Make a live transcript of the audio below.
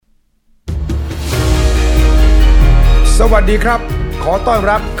สวัสดีครับขอต้อน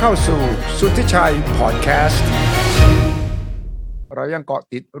รับเข้าสู่สุทธิชัยพอดแคสต์เรายังเกาะ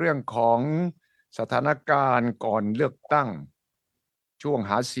ติดเรื่องของสถานการณ์ก่อนเลือกตั้งช่วง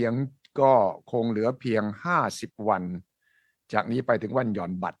หาเสียงก็คงเหลือเพียง50วันจากนี้ไปถึงวันหย่อ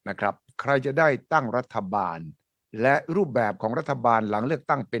นบัตรนะครับใครจะได้ตั้งรัฐบาลและรูปแบบของรัฐบาลหลังเลือก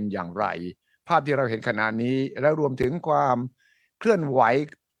ตั้งเป็นอย่างไรภาพที่เราเห็นขณะนี้และรวมถึงความเคลื่อนไหว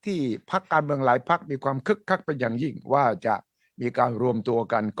ที่พรรคการเมืองหลายพรรคมีความคึกคักเป็นอย่างยิ่งว่าจะมีการรวมตัว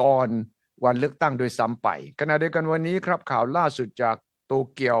กันก่อนวันเลือกตั้งโดยซ้ำไปขณะเดียวกันวันนี้ครับข่าวล่าสุดจากโต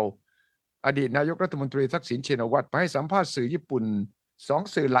เกียวอดีตนายกรัฐมนตรีทักษิณชินวัตรไปให้สัมภาษณ์สื่อญี่ปุ่น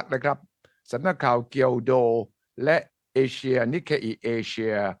2สื่อหลักเลยครับสำนักข่าวเกียวโดและเอเชียนิเคอิเอเชี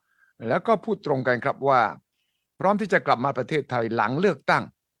ยแล้วก็พูดตรงกันครับว่าพร้อมที่จะกลับมาประเทศไทยหลังเลือกตั้ง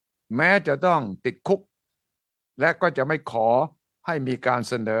แม้จะต้องติดคุกและก็จะไม่ขอให้มีการ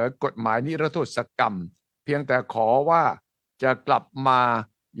เสนอกฎหมายนิรโทษกรรมเพียงแต่ขอว่าจะกลับมา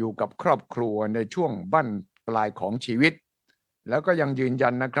อยู่กับครอบครัวในช่วงบั้นปลายของชีวิตแล้วก็ยังยืนยั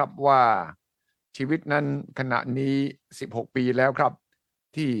นนะครับว่าชีวิตนั้นขณะนี้16ปีแล้วครับ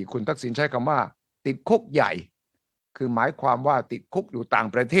ที่คุณทักษิณใช้คำว่าติดคุกใหญ่คือหมายความว่าติดคุกอยู่ต่าง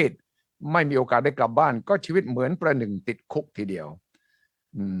ประเทศไม่มีโอกาสได้กลับบ้านก็ชีวิตเหมือนประหนึ่งติดคุกทีเดียว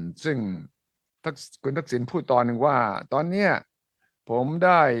ซึ่งคุณทักษิณพูดตอนหนึ่งว่าตอนเนี้ยผมไ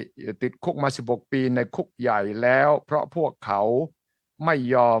ด้ติดคุกมา16ปีในคุกใหญ่แล้วเพราะพวกเขาไม่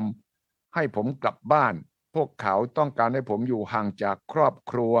ยอมให้ผมกลับบ้านพวกเขาต้องการให้ผมอยู่ห่างจากครอบ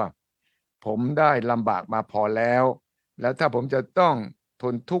ครัวผมได้ลำบากมาพอแล้วแล้วถ้าผมจะต้องท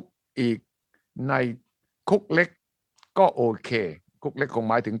นทุกข์อีกในคุกเล็กก็โอเคคุกเล็กคง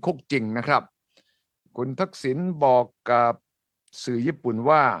หมายถึงคุกจริงนะครับคุณทักษิณบอกกับสื่อญี่ปุ่น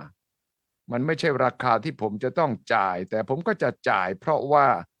ว่ามันไม่ใช่ราคาที่ผมจะต้องจ่ายแต่ผมก็จะจ่ายเพราะว่า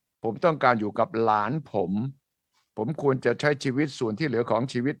ผมต้องการอยู่กับหลานผมควรจะใช้ชีวิตส่วนที่เหลือของ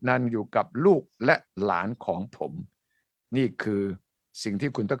ชีวิตนั้นอยู่กับลูกและหลานของผมนี่คือสิ่ง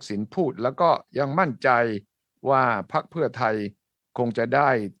ที่คุณทักษิณพูดแล้วก็ยังมั่นใจว่าพรรคเพื่อไทยคงจะได้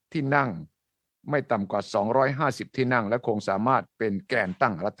ที่นั่งไม่ต่ำกว่า250ที่นั่งและคงสามารถเป็นแกนตั้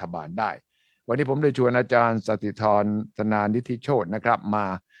งรัฐบาลได้วันนี้ผมได้ชวนอาจารย์สถิธร ธนานิธิโชตินะครับมา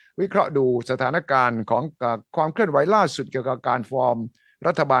วิเคราะห์ดูสถานการณ์ของความเคลื่อนไหวล่าสุดเกี่ยวกับการฟอร์ม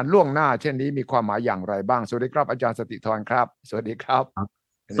รัฐบาลล่วงหน้าเช่นนี้มีความหมายอย่างไรบ้างสวัสดีครับอาจารย์สถิธรครับสวัสดีครับ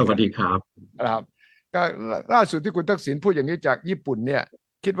สวัสดีครับครับก็ล่าสุดที่คุณทักษิณพูดอย่างนี้จากญี่ปุ่นเนี่ย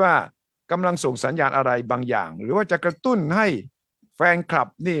คิดว่ากำลังส่งสัญญาณอะไรบางอย่างหรือว่าจะกระตุ้นให้แฟนคลับ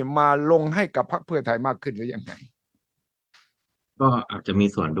นี่มาลงให้กับพรรคเพื่อไทยมากขึ้นหรือยังไงก็อาจจะมี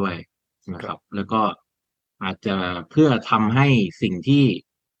ส่วนด้วยนะครับแล้วก็อาจจะเพื่อทำให้สิ่งที่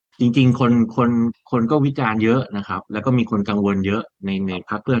จริงๆคนก็วิจารณ์เยอะนะครับแล้วก็มีคนกังวลเยอะใน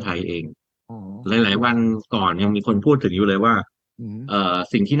พรรคเพื่อไทยเองหลายๆวันก่อนยังมีคนพูดถึงอยู่เลยว่า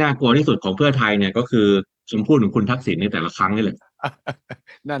สิ่งที่น่ากลัวที่สุดของเพื่อไทยเนี่ยก็คือคำพูดของคุณทักษิณในแต่ละครั้งนี่แหละ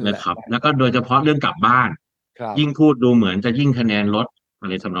นั่นแหละนะครับแล้วก็โดยเฉพาะเรื่องกลับบ้านยิ่งพูดดูเหมือนจะยิ่งคะแนนลดอะ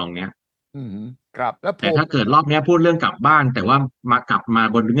ไรทำนองเนี้ยครับแล้วแต่ถ้าเกิดรอบนี้พูดเรื่องกลับบ้านแต่ว่ากลับมา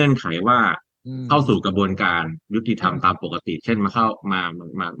บนเงื่อนไขว่าเข้าสู่กระบวนการยุติธรรมตามปกติเช่นมาเข้าม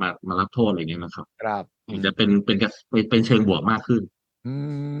ารับโทษอะไรเงี้ยนะครับครับจะเป็นเชิงบวกมากขึ้น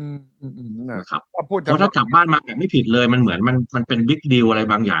นะครับเพราะถ้ากลับบ้านมาแบบไม่ผิดเลยมันเหมือนมันเป็นบิ๊กดีลอะไร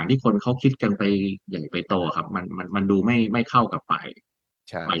บางอย่างที่คนเขาคิดกันไปใหญ่ไปโตครับมันดูไม่เข้ากับฝ่า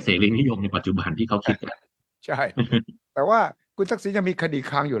ยเสรีนิยมในปัจจุบันที่เขาคิดกันใช่แต่ว่าคุณทักษิณยังมีคดี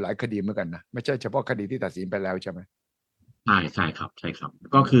ค้างอยู่หลายคดีเหมือนกันนะไม่ใช่เฉพาะคดีที่ตัดสินไปแล้วใช่ไหมใช่ครับ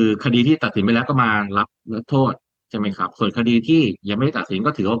ก็คือคดีที่ตัดสินไปแล้วก็มารับโทษใช่ไหมครับส่วนคดีที่ยังไม่ได้ตัดสิน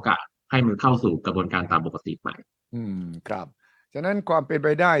ก็ถือโอกาสให้มันเข้าสู่กระบวนการตามปกติไปครับฉะนั้นความเป็นไป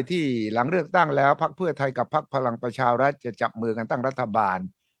ได้ที่หลังเลือกตั้งแล้วพรรคเพื่อไทยกับพรรคพลังประชารัฐจะจับมือกันตั้งรัฐบาล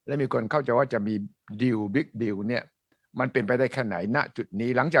และมีคนเข้าใจว่าจะมีดีลบิ๊กดีลเนี่ยมันเป็นไปได้แค่ไหนณจุดนี้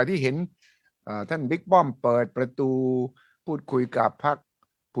หลังจากที่เห็นท่านบิ๊กป้อมเปิดประตูพูดคุยกับพรรค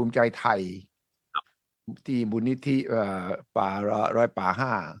ภูมิใจไทยที่มูลนิธิป่าร้อยป่า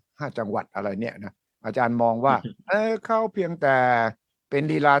5จังหวัดอะไรเนี่ยนะอาจารย์มองว่าเขาเพียงแต่เป็น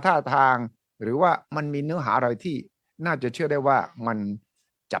ลีลาท่าทางหรือว่ามันมีเนื้อหาอะไรที่น่าจะเชื่อได้ว่ามัน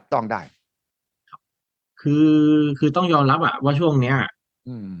จับต้องได้คือต้องยอมรับว่าช่วงเนี้ย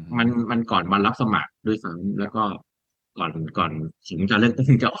มันก่อนมารับสมัครด้วยซ้ำแล้วก็ก่อนถึงจะเลือกตั้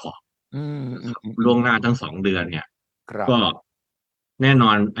งจะออกล่วงหน้าทั้ง2 เดือนเนี่ยก็แน่น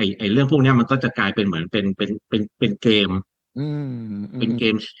อนไอ้เรื่องพวกนี้มันก็จะกลายเป็นเหมือนเป็นเกมเป็นเก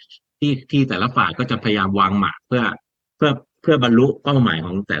มที่แต่ละฝ่ายก็จะพยายามวางหมากเพื่อบรรลุเป้าหมายข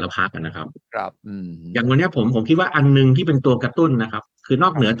องแต่ละพรรคนะครับครับอย่างวันนี้ผมคิดว่าอันนึงที่เป็นตัวกระตุ้นนะครับคือน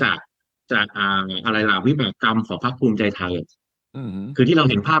อกเหนือ จากอะไรล่ะวิบากกรรมของพรรคภูมิใจไทยอืมคือที่เรา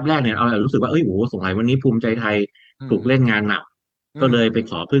เห็นภาพแรกเนี่ยเรารู้สึกว่าเอ้ยโหสงสัยวันนี้ภูมิใจไทยถูกเล่นงานหนักก็เลยไป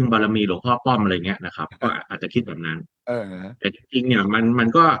ขอพึ่งบารมีหลวงพ่อป้อมอะไรเงี้ยนะครับก็อาจจะคิดแบบนั้นแต่จริงๆเนี่ยมัน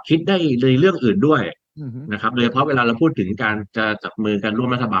ก็คิดได้ในเรื่องอื่นด้วยนะครับโดยเฉพาะเวลาเราพูดถึงการจะจับมือกันร่วม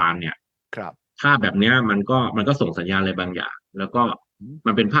รัฐบาลเนี่ยภาพแบบเนี้ยมันก็ส่งสัญญาณอะไรบางอย่างแล้วก็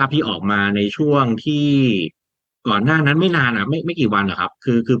มันเป็นภาพที่ออกมาในช่วงที่ก่อนหน้านั้นไม่นานอ่ะไม่กี่วันนะครับ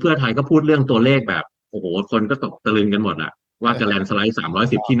คือเพื่อไทยก็พูดเรื่องตัวเลขแบบโอ้โหคนก็ตกตะลึงกันหมดอ่ะว่าจะแลนด์สไลด์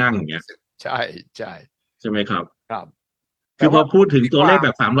310ที่นั่งอย่างเงี้ยใช่ใช่ใช่ไหมครับครับคือพอพูดถึงตัวเลขแบ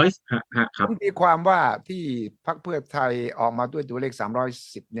บ300ครับมีความว่าที่พรรคเพื่อไทยออกมาด้วยตัวเลข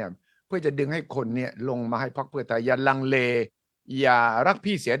310เนี่ยเพื่อจะดึงให้คนเนี่ยลงมาให้พรรคเพื่อไทยอย่าลังเลอย่ารัก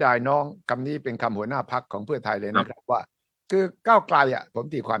พี่เสียดายน้องคำนี้เป็นคำหัวหน้าพรรคของเพื่อไทยเลยนะครับว่าคือก้าวไกลอ่ะผม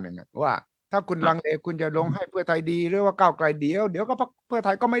ตีความอย่างนั้นว่าถ้าคุณลังเลคุณจะลงให้เพื่อไทยดีหรือว่าก้าวไกลเดี๋ยวก็พรรคเพื่อไท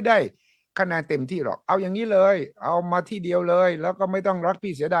ยก็ไม่ได้คะแนนเต็มที่หรอกเอาอย่างนี้เลยเอามาที่เดียวเลยแล้วก็ไม่ต้องรัก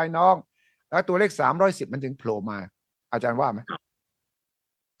พี่เสียดายน้องแล้วตัวเลข310มันถึงโผล่มาอาจารย์ว่าไหม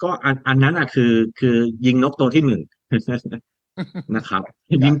ก็อันนั้นอ่ะคือยิงนกตัวที่หนึ่งนะครับ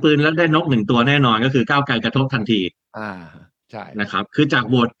ยิงปืนแล้วได้นก1ตัวแน่นอนก็คือก้าวไกลกระทบทันทีใช่นะครับคือจาก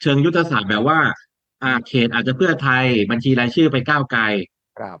โหวตเชิงยุทธศาสตร์แบบว่าเขตอาจจะเพื่อไทยบัญชีรายชื่อไปก้าวไกล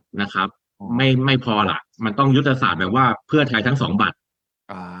นะครับไม่พอละมันต้องยุทธศาสตร์แบบว่าเพื่อไทยทั้ง2 บัตร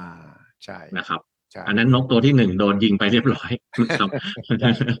ใช่นะครับอันนั้นนกตัวที่1โดนยิงไปเรียบร้อยนะครับ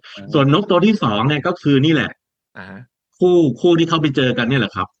ส่วนนกตัวที่2เนี่ยก็คือนี่แหละคู่ที่เขาไปเจอกันเนี่ยแหล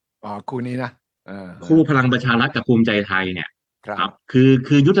ะครับคู่นี้นะคู่พลังประชารัฐกับภูมิใจไทยเนี่ยครับ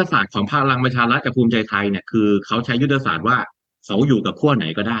คือยุทธศาสตร์ของพลังประชารัฐกับภูมิใจไทยเนี่ยคือเขาใช้ยุทธศาสตร์ว่าเขาอยู่กับขั้วไหน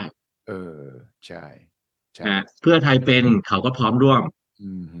ก็ได้ใช่เพื่อไทยเป็นเขาก็พร้อมร่วม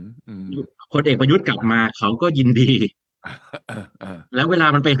พลเอกประยุทธ์กลับมาเขาก็ยินดีแล้วเวลา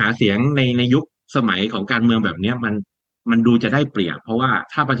มันไปหาเสียงในยุคสมัยของการเมืองแบบเนี้ยมันดูจะได้เปรียบเพราะว่า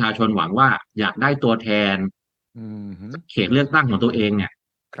ถ้าประชาชนหวังว่าอยากได้ตัวแทนเขตเลือกตั้งของตัวเองเนี่ย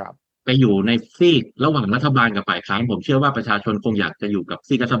ไปอยู่ในซีกระหว่างรัฐบาลกับฝ่ายค้านผมเชื่อว่าประชาชนคงอยากจะอยู่กับ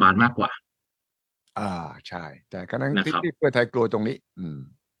ซีกรัฐบาลมากกว่าใช่แต่ก็นั้นที่เพื่อไทยกลัวตรงนี้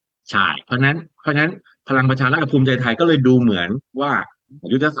ใช่เพราะนั้นพลังประชารัฐกับภูมิใจไทยก็เลยดูเหมือนว่า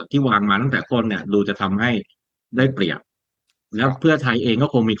ยุทธศาสตร์ที่วางมาตั้งแต่ต้นเนี่ยดูจะทำให้ได้เปรียบแล้วเพื่อไทยเองก็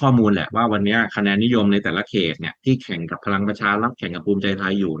คงมีข้อมูลแหละว่าวันนี้คะแนนนิยมในแต่ละเขตเนี่ยที่แข่งกับพลังประชารัฐแข่งกับภูมิใจไท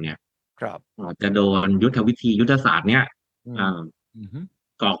ยอยู่เนี่ยจะโดนยุทธวิธียุทธศาสตร์เนี่ย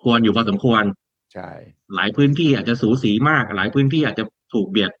ก่อกวนอยู่พอสมควรใช่หลายพื้นที่อาจจะสูสีมากหลายพื้นที่อาจจะถูก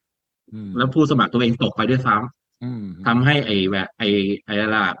เบียดแล้วผู้สมัครตัวเองตกไปด้วยซ้ำทำให้ไอ้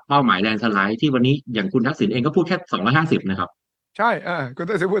ล่ะเป้าหมายแลนด์สไลด์ที่วันนี้อย่างคุณทักษิณเองก็พูดแค่250นะครับใช่คุณ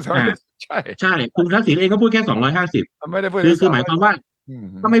ทักษิณพูดใช่คุณทักษิณเองก็พูดแค่250ไม่ได้พูดคือหมายความว่า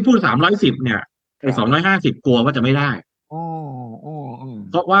ถ้าไม่พูด310เนี่ยไอ้250กลัวว่าจะไม่ได้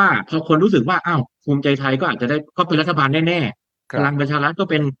เพราะว่าพอคนรู้สึกว่าอ้าวภูมิใจไทยก็อาจจะได้ก็เป็นรัฐบาลแน่ๆพลังประชารัฐก็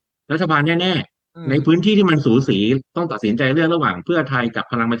เป็นรัฐบาลแน่ๆในพื้นที่ที่มันสูสีต้องตัดสินใจเลือกระหว่างเพื่อไทยกับ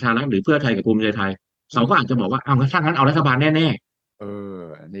พลังประชารัฐหรือเพื่อไทยกับภูมิใจไทยเขาก็อาจจะบอกว่าเอาถ้างั้นเอารัฐบาลแน่ๆนี่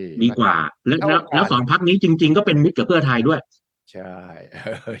ดีกว่าแล้ว2 พรรคนี้จริงๆก็เป็นมิตรกับเพื่อไทยด้วยใช่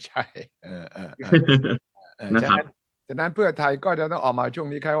ใช่นะครับฉะนั้นเพื่อไทยก็จะต้องออกมาช่วง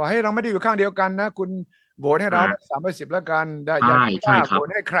นี้ใครว่าเฮ้ยเราไม่ได้อยู่ข้างเดียวกันนะคุณโหวตให้เรา310แล้วกันได้ใช่ครับโหวต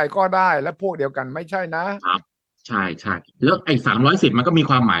ให้ใครก็ได้และพวกเดียวกันไม่ใช่นะครับใช่แล้วไอ้310มันก็มี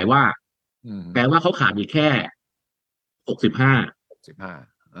ความหมายว่าแปลว่าเขาขาดอีกแค่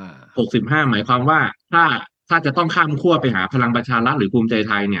65หมายความว่าถ้าจะต้องข้ามขั้วไปหาพลังประชารัฐหรือภูมิใจ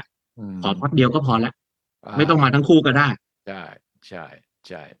ไทยเนี่ยขอพรรคเดียวก็พอแล้วไม่ต้องมาทั้งคู่ก็ได้ใช่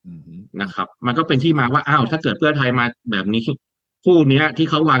นะครับมันก็เป็นที่มาว่าอ้าวถ้าเกิดเพื่อไทยมาแบบนี้คู่นี้ที่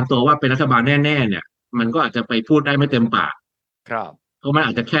เขาวางตัวว่าเป็นรัฐบาลแน่ๆเนี่ยมันก็อาจจะไปพูดได้ไม่เต็มปากเพราะมันอ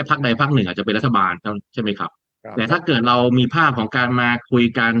าจจะแค่พรรคใดพรรคหนึ่งอาจจะเป็นรัฐบาลใช่ไหมครับแต่ถ้าเกิดเรามีภาพของการมาคุย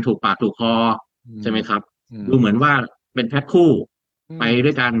กันถูกปากถูกคอใช่ไหมครับดูเหมือนว่าเป็นแพ็คคู่ไปด้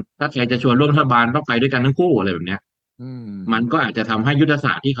วยกันถ้าใครจะชวนร่วมรัฐบาลต้องไปด้วยกันทั้งคู่อะไรแบบเนี้ยมันก็อาจจะทำให้ยุทธศ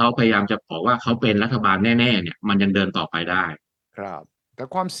าสตร์ที่เขาพยายามจะบอกว่าเขาเป็นรัฐบาลแน่ๆเนี่ยมันยังเดินต่อไปได้ครับแต่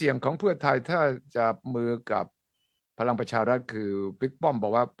ความเสี่ยงของเพื่อไทยถ้าจับมือกับพลังประชารัฐคือบิ๊กป้อมบอ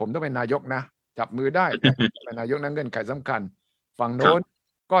กว่าผมต้องเป็นนายกนะจับมือได้เป็นนายกนั้นเงื่อนไขสำคัญฝั่งโน้น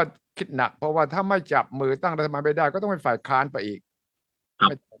ก็คิดหนักเพราะว่าถ้าไม่จับมือตั้งรัฐบาลไม่ได้ก็ต้องเป็นฝ่ายค้านไปอีกไ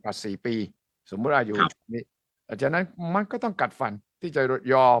ม่ตัด4 ปีสมมติอายุนี้ฉะนั้นมันก็ต้องกัดฟันที่จะ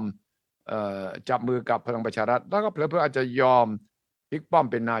ยอมจับมือกับพลังประชารัฐแล้วก็เพื่ออาจจะยอมบิ๊กป้อม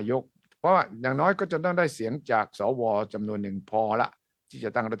เป็นนายกเพราะว่าอย่างน้อยก็จะต้องได้เสียงจากสวจำนวนหนึ่งพอละที่จะ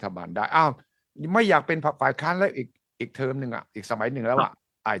ตั้งรัฐบาลได้ไม่อยากเป็นฝ่ายค้านแล้วอีกเทอมหนึ่งอีกสมัยหนึ่งแล้ว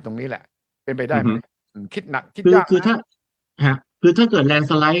ตรงนี้แหละ เป็นไปได้ไหมคิดหนักคิดคือยากคือถ้าคือถ้าเกิดแลน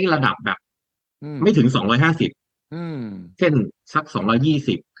สไลด์ระดับแบบไม่ถึง250เช่นสัก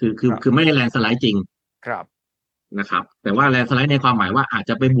220คือไม่ได้แลนสไลด์จริงครับนะครับแต่ว่าแลนสไลด์ในความหมายว่าอาจ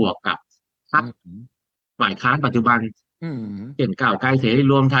จะไปบวกกับพรรคฝ่ายค้านปัจจุบันเช่นก้าวไกลเสรี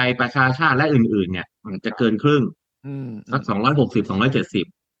รวมไทยประชาชาติและอื่นๆเนี่ยมันจะเกินครึ่งสัก260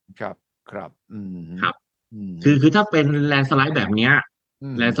 270ครับครับครับคือถ้าเป็นแลนสไลด์แบบเนี้ย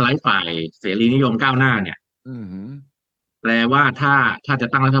แลนสไลด์ฝ่ายเสรีนิยมก้าวหน้าเนี่ยแปลว่าถ้าจะ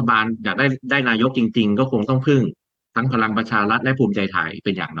ตั้งรัฐบาลอยากได้นายกจริงๆก็คงต้องพึ่งทั้งพลังประชารัฐและภูมิใจไทยเ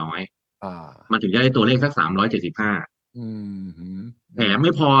ป็นอย่างน้อยมันถึงจะได้ตัวเลขสัก375แต่ไ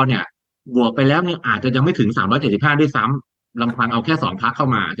ม่พอเนี่ยบวกไปแล้วเนี่ยอาจจะยังไม่ถึง375ด้วยซ้ำลำพังเอาแค่2 พรรคเข้า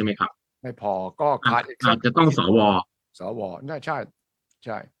มาใช่ไหมครับไม่พอก็ขาดอีกอาจจะต้องสวน่าใช่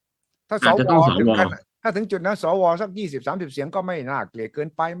ถ้าสวถ้าถึงจุดนั้นสวสัก20-30 เสียงก็ไม่น่าเกลียดเกิน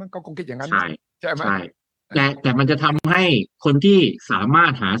ไปมันก็คงคิดอย่างนั้นใช่ไหมแต่มันจะทำให้คนที่สามาร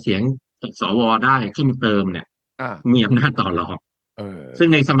ถหาเสียงจากสวได้ขึ้นเติมเนี่ยมีอำนาจต่อรองซึ่ง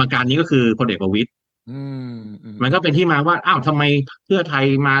ในสมการนี้ก็คือพลเอกประวิตรมันก็เป็นที่มาว่าอ้าวทำไมเพื่อไทย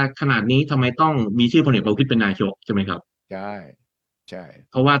มาขนาดนี้ทำไมต้องมีชื่อพลเอกประวิตรเป็นนายกใช่ไหมครับใช่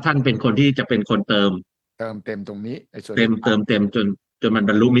เพราะว่าท่านเป็นคนที่จะเป็นคนเติมเต็มตรงนี้เต็มจนมัน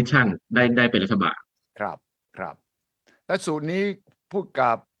บรรลุมิชชั่นได้เป็นรัฐบาลครับและสูตรนี้พูด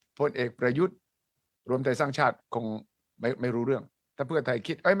กับพลเอกประยุทธ์รวมไทยสร้างชาติคงไม่รู้เรื่องถ้าเพื่อไทย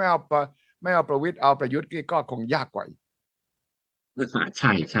คิดไม่เอาประวิตรเอาประยุทธ์ก็คงยากกว่าใ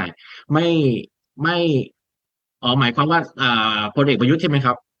ช่ไม่หมายความว่าพลเอกประยุทธ์ใช่ไหมค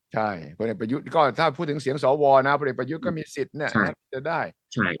รับใช่พลเอกประยุทธ์ก็ถ้าพูดถึงเสียงสวนะพลเอกประยุทธ์ก็มีสิทธิ์เนี่ยจะได้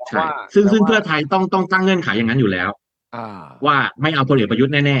ใช่ซึ่งเพื่อไทยต้องตั้งเงื่อนไขอย่างนั้นอยู่แล้วว่าไม่เอาพลเอกประยุท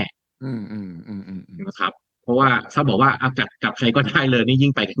ธ์แน่ๆนะครับเพราะว่าถ้าบอกว่ากับใครก็ได้เลยนี่ยิ่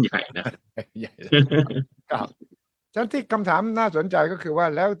งไปกันใหญ่นะใหญ่ครับฉะนั้นที่คำถามน่าสนใจก็คือว่า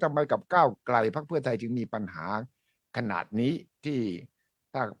แล้วทำไมกับก้าวไกลพรรคเพื่อไทยจึงมีปัญหาขนาดนี้ที่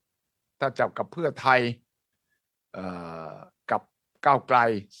ถ้าจับกับเพื่อไทยกับก้าวไกล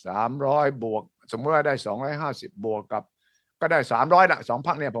300 บวกสมมติว่าได้250บวกกับก็ได้300ละ2 พ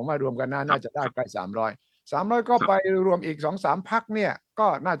รรคเนี่ยผมว่ารวมกันน่าจะได้ใกล้300ก็ไปรวมอีก 2-3 พรรคเนี่ยก็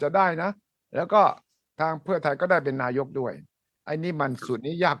น่าจะได้นะแล้วก็ทางเพื่อไทยก็ได้เป็นนายกด้วยไอ้นี่มันสูตร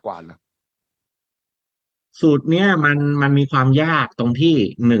นี้ยากกว่าเหรอสูตรเนี้ยมันมีความยากตรงที่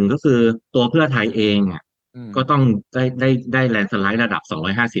1ก็คือตัวเพื่อไทยเองอ่ะก็ต้องได้แลนด์สไลด์ระดับ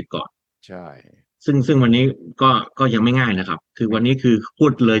250ก่อนใช่ซึ่งวันนี้ก็ยังไม่ง่ายนะครับคือวันนี้คือพู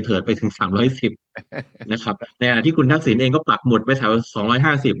ดเลยเถิดไปถึง310นะครับในขณะที่คุณทักษิณเองก็ปักหมุดไปแถว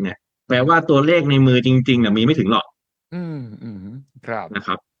250เนี่ยแปลว่าตัวเลขในมือจริงๆมีไม่ถึงหรอกครับนะค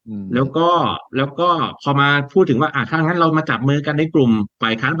รับแล้วก็พอมาพูดถึงว่าถ้างั้นเรามาจับมือกันในกลุ่มฝ่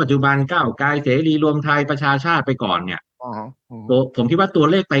ายค้านปัจจุบันก้าวไกลเสรีรวมไทยประชาชาติไปก่อนเนี่ยผมคิดว่าตัว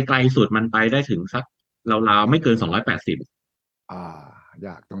เลขไปไกลสุดมันไปได้ถึงสักราวๆไม่เกิน280ย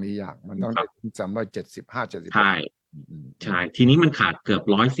ากตรงนี้ยากมันต้อง375-70ใช่ทีนี้มันขาดเกือบ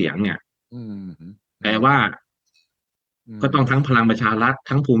100 เสียงเนี่ยแปลว่าก็ต้องทั้งพลังประชารัฐ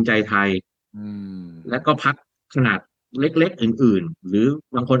ทั้งภูมิใจไทยและก็พรรคขนาดเล็กๆอื่นๆหรือ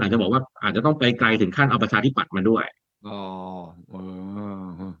บางคนอาจจะบอกว่าอาจจะต้องไปไกลถึงขั้นเอาประชาธิปัตย์มาด้วย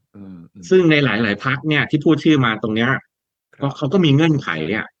ซึ่งในหลายๆพรรคเนี่ยที่พูดชื่อมาตรงเนี้ยเขาก็มีเงื่อนไข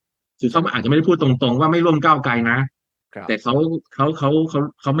เนี่ยคือเขาอาจจะไม่ได้พูดตรงๆว่าไม่ร่วมก้าวไกลนะแต่เข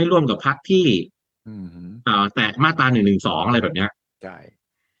าไม่ร่วมกับพรรคที่แต่มาตรา112อะไรแบบเนี้ยใ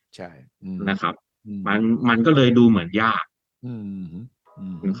ช่นะครับมันก็เลยดูเหมือนยาก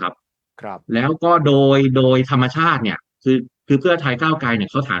นะครับแล้วก็โดยธรรมชาติเนี่ยคือเพื่อไทยก้าวไกลเนี่ย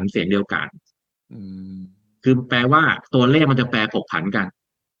เขาฐานเสียงเดียวกันคือแปลว่าตัวเลขมันจะแปรผกผันกัน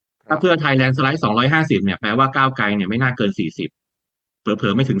ถ้าเพื่อไทยแลนด์สไลด์250เนี่ยแปลว่าก้าวไกลเนี่ยไม่น่าเกิน40เผล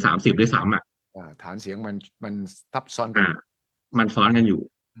อๆไม่ถึง30ด้วยซ้ำฐานเสียงมันทับซ้อนมันซ้อนกันอยู่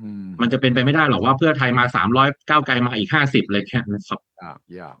มันจะเป็นไปไม่ได้หรอกว่าเพื่อไทยมา300ก้าวไกลมาอีก50เลยแค่นั้นครับ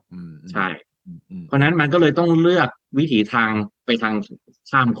ยากใช่เพราะนั้นมันก็เลยต้องเลือกวิถีทางไปทาง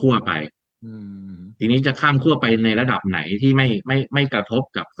ข้ามขั้วไปทีนี้จะข้ามขั้วไปในระดับไหนที่ไม่กระทบ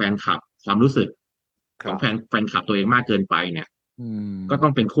กับแฟนคลับความรู้สึกของแฟนคลับตัวเองมากเกินไปเนี่ยก็ต้อ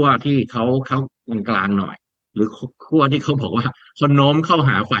งเป็นขั้วที่เขากลางหน่อยหรือขั้วที่เขาบอกว่าคนโน้มเข้าห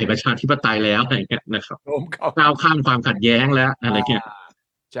าฝ่ายประชาธิปไตยแล้วอะไรเงี้ยนะครับก้าวข้ามความขัดแย้งแล้วอะไรเงี้ย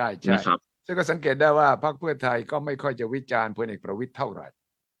ใช่ครับซึ่งก็สังเกตได้ว่าพรรคเพื่อไทยก็ไม่ค่อยจะวิจารณ์พลเอกประวิตรเท่าไหร่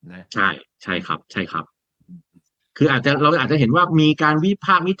นะใช่ครับคือเราอาจจะเห็นว่ามีการวิพ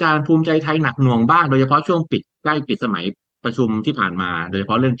ากษ์วิจารณ์ภูมิใจไทยหนักหน่วงบ้างโดยเฉพาะช่วงใกล้ปิดสมัยประชุมที่ผ่านมาโดยเฉ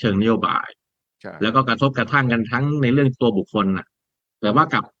พาะเรื่องเชิงนโยบายแล้วก็กระทบกระทั่งกันทั้งในเรื่องตัวบุคคลนะแต่ว่า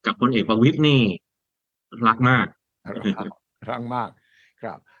กับ พลเอกประวิตรนี่รักมาก รักมากค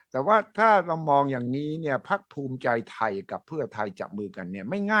รับแต่ว่าถ้าเรามองอย่างนี้เนี่ยพรรคภูมิใจไทยกับเพื่อไทยจับมือกันเนี่ย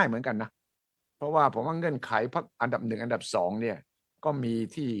ไม่ง่ายเหมือนกันนะเพราะว่าผมว่าเงื่อนไขพรรคอันดับ1อันดับ2เนี่ยก็มี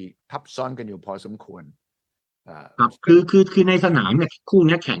ที่ทับซ้อนกันอยู่พอสมควรครับคือในสนามเนี่ยคู่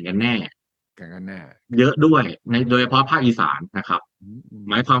นี้แข่งกันแน่เยอะด้วยโดยเฉพาะภาคอีสานนะครับ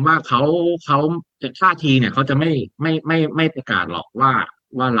หมายความว่าเขาจะท่าทีเนี่ยเขาจะไม่ประกาศหรอกว่า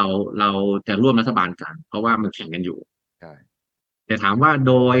เราจะร่วมรัฐบาลกันเพราะว่ามันแข่งกันอยู่แต่ถามว่า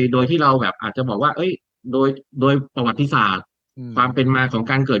โดยที่เราแบบอาจจะบอกว่าเอ้ยโดยประวัติศาสตร์ความเป็นมาของ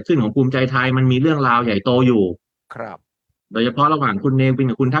การเกิดขึ้นของภูมิใจไทยมันมีเรื่องราวใหญ่โตอยู่ครับโดยเฉพาะระหว่างคุณเนวิน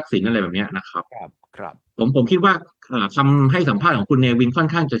กับคุณทักษิณอะไรแบบนี้นะครับครับผมคิดว่าคำให้สัมภาษณ์ของคุณเนวินค่อน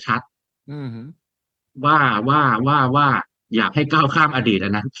ข้างจะชัดว่าอยากให้ก้าวข้ามอดีตน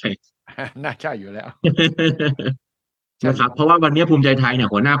ะใช่น่าใช่อยู่แล้วนะครับเพราะว่าวันนี้ภูมิใจไทยเนี่ย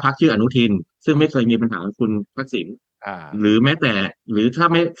หัวหน้าพรรคชื่ออนุทินซึ่งไม่เคยมีปัญหากับคุณทักษิณหรือแม้แต่หรือถ้า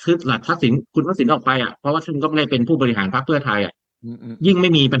ไม่คือหลักทักษิณคุณทักษิณออกไปเพราะว่าท่านก็ไม่ได้เป็นผู้บริหารพรรคเพื่อไทยยิ่งไ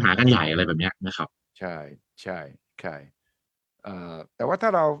ม่มีปัญหากันใหญ่อะไรแบบนี้นะครับใช่แต่ว่าถ้า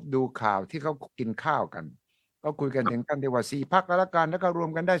เราดูข่าวที่เขากินข้าวกันก็คุยกันถึงกันที่ว่า4 พรรคแล้วกันแล้วก็รวม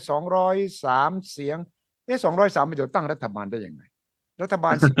กันได้203 เสียง203มันจะตั้งรัฐบาลได้ยังไงรัฐบา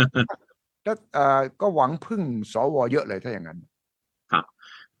ลแล้วก็หวังพึ่งสวเยอะเลยถ้าอย่างนั้นครับ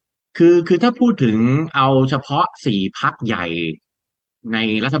คือถ้าพูดถึงเอาเฉพาะ4 พรรคใหญ่ใน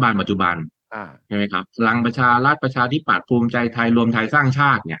รัฐบาลปัจจุบันใช่ไหมครับพลังประชารัฐประชาธิปัตย์ภูมิใจไทยรวมไทยสร้างช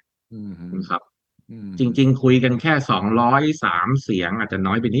าติเนี่ยนะครับจริงๆคุยกันแค่203 เสียงอาจจะ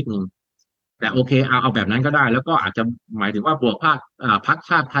น้อยไปนิดนึงแต่โอเคเอาแบบนั้นก็ได้แล้วก็อาจจะหมายถึงว่าบวกพรรค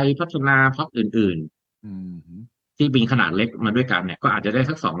ชาติไทยพัฒนาพรรคอื่นๆที่เป็นขนาดเล็กมาด้วยกันเนี่ยก็อาจจะได้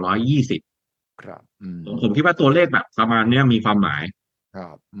สัก220ครับผมคิดว่าตัวเลขแบบประมาณนี้มีความหมาย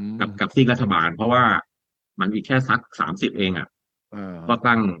กับซีกรัฐบาลเพราะว่ามันอีกแค่สัก30เองก็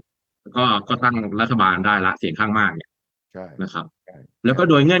ตั้งรัฐบาลได้ละเสียงข้างมากเนี่ยนะครับแล้วก็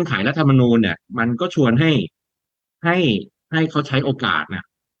โดยเงื่อนไขรัฐธรรมนูญเนี่ยมันก็ชวนให้เขาใช้โอกาสเนี่ย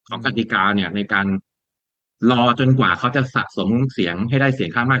ของกติกาเนี่ยในการรอจนกว่าเขาจะสะสมเสียงให้ได้เสียง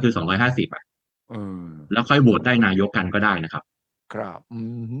ข้างมากคือ250แล้วค่อยโหวตได้นายกกันก็ได้นะครับครับ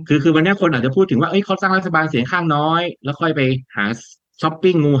คือวันนี้คนอาจจะพูดถึงว่าเขาตั้งรัฐบาลเสียงข้างน้อยแล้วค่อยไปหาช้อป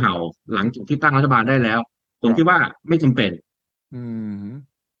ปิ้งงูเห่าหลังจากที่ตั้งรัฐบาลได้แล้วผมคิดว่าไม่จำเป็น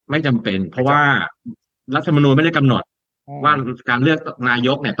ไม่จำเป็นเพราะว่ารัฐธรรมนูญไม่ได้กำหนดว่าการเลือกนาย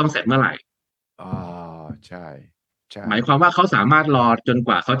กเนี่ยต้องเสร็จเมื่อไหร่ใช่หมายความว่าเขาสามารถรอจนก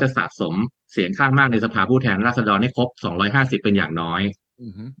ว่าเขาจะสะสมเสียงข้างมากในสภาผู้แทนราษฎรให้ครบ250เป็นอย่างน้อย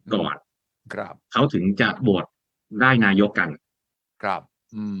ก่อนเขาถึงจะโหวตได้นายกกันครับ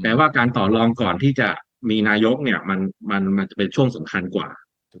แต่ว่าการต่อรองก่อนที่จะมีนายกเนี่ยมันจะเป็นช่วงสำคัญกว่า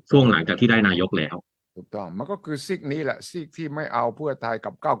ช่วงหลังจากที่ได้นายกแล้วถูกต้องมันก็คือซีกนี้แหละซีกที่ไม่เอาเพื่อไทย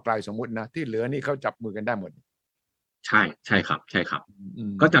กับก้าวไกลสมมุตินะที่เหลือนี่เขาจับมือกันได้หมดใช่ครับ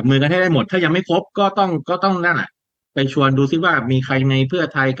ก็จับมือกันให้ได้หมดถ้ายังไม่ครบก็ต้องนั่นแหละไปชวนดูซิว่ามีใครในเพื่อ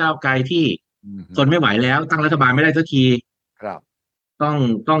ไทยก้าวไกลที่ทนไม่ไหวแล้วตั้งรัฐบาลไม่ได้สักทีครับต้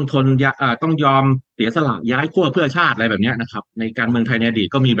องทนต้องยอมเสียสละย้ายขั้วเพื่อชาติอะไรแบบนี้นะครับในการเมืองไทยในอดีต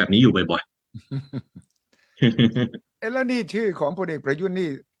ก็มีแบบนี้อยู่บ่อยๆแล้วนี่ชื่อของพลเอกประยุทธ์นี่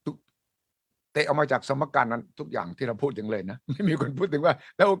เตะออกมาจากสมการนั้นทุกอย่างที่เราพูดถึงเลยนะไม่มีคนพูดถึงว่า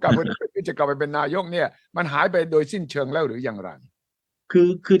แล้วโอกาสที่จะกลับไปเป็นนายกเนี่ยมันหายไปโดยสิ้นเชิงแล้วหรืออย่างไร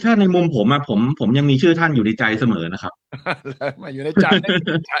คือถ้าในมุมผมผมยังมีชื่อท่านอยู่ในใจเสมอนะครับมาอยู่ในใจ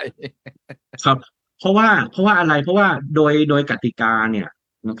ครับเพราะว่าอะไรเพราะว่าโดยกติกาเนี่ย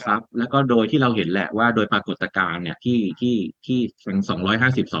นะครับแล้วก็โดยที่เราเห็นแหละว่าโดยปรากฏการณ์เนี่ยที่ทั้ง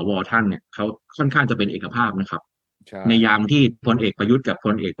250 สวท่านเนี่ยเขาค่อนข้างจะเป็นเอกภาพนะครับในยามที่พลเอกประยุทธ์กับพ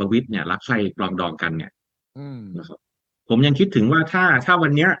ลเอกประวิตรเนี่ยรักใคร่ปรองดองกันเนี่ยนะครับผมยังคิดถึงว่าถ้าวั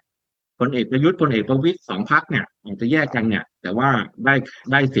นเนี้ยพลเอกประยุทธ์พลเอกประวิตร2 พรรคเนี่ยอาจจะแยกกันเนี่ยแต่ว่า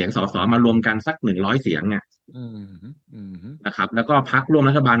ได้เสียงสสมารวมกันสัก100 เสียงเนี่ยนะครับแล้วก็พรรคร่วม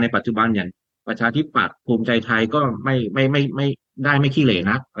รัฐบาลในปัจจุบันอย่างประชาธิปัตย์ภูมิใจไทยก็ไม่ได้ไม่ขี้เหร่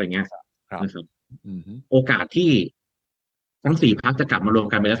นักอะไรเงี้ยนะครับโอกาสที่ทั้ง4 พรรคจะกลับมารวม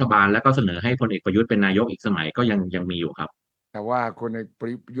กันเป็นรัฐบาลแล้วก็เสนอให้พลเอกประยุทธ์เป็นนายกอีกสมัยก็ยังมีอยู่ครับแต่ว่าคนในปร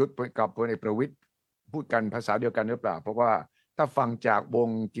ะยุทธ์กับพลเอกประวิตรพูดกันภาษาเดียวกันหรือเปล่าเพราะว่าถ้าฟังจากวง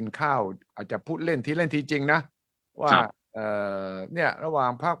กินข้าวอาจจะพูดเล่นทีจริงนะว่าเนี่ยระหว่า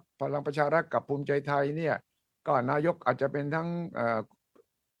งพรรคพลังประชารัฐกับภูมิใจไทยเนี่ยก็นายกอาจจะเป็นทั้ง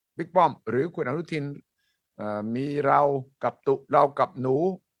บิ๊กป้อมหรือคุณอนุทินมีเรากับหนู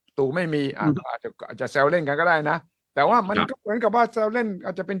ตู่ไม่มีอาจจะแซวเล่นกันก็ได้นะแต่ว่ามันก็เหมือนกับว่าแซวเล่นอ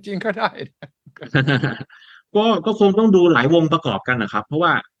าจจะเป็นจริงก็ได้ ก็คงต้องดูหลายวงประกอบกันนะครับเพราะว่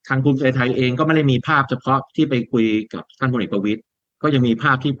า ทางภูมิใจไทยเองก็ไม่ได้มีภาพเฉพาะที่ไปคุยกับท่านพลเอกประวิตรก็ยังมีภ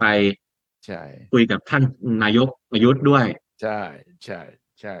าพที่ไปใช่คุยกับท่านนายกประยุทธ์ด้วยใช่ใช่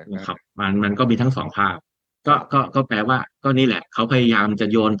ใช่นะครับมันก็มีทั้งสองภาพก็แปลว่าก็นี่แหละเขาพยายามจะ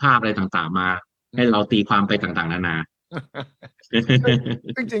โยนภาพอะไรต่างๆมาให้เราตีความไปต่างๆนานา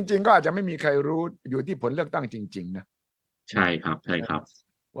ซึ่งจริงๆก็อาจจะไม่มีใครรู้อยู่ที่ผลเลือกตั้งจริงๆนะใช่ครับใช่ครับ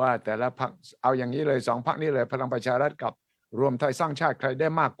ว่าแต่ละพรรคเอาอย่างนี้เลยสองพรรคนี้เลยพลังประชารัฐกับรวมไทยสร้างชาติใครได้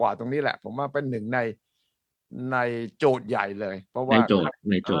มากกว่าตรงนี้แหละผมว่าเป็นหนึ่งในโจทย์ใหญ่เลยเพราะว่าในโจทย์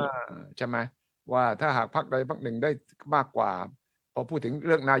ใช่ไหมว่าถ้าหากพรรคใดพรรคหนึ่งได้มากกว่าพอพูดถึงเ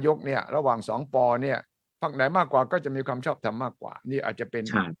รื่องนายกเนี่ยระหว่างสองปเนี่ยพรรคไหนมากกว่าก็จะมีความชอบธรรมมากกว่านี่อาจจะเป็น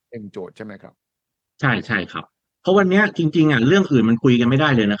หนึ่งโจทย์ใช่ไหมครับใช่ใช่ครับเพราะวันนี้จริงๆเรื่องอื่นมันคุยกันไม่ได้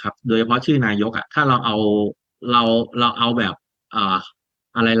เลยนะครับโดยเฉพาะชื่อนายกถ้าเราเราเอาแบบ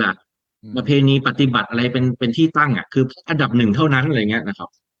อะไรล่ะประเพณีปฏิบัติอะไรเป็นที่ตั้งคืออันดับหนึ่งเท่านั้นอะไรเงี้ยนะครับ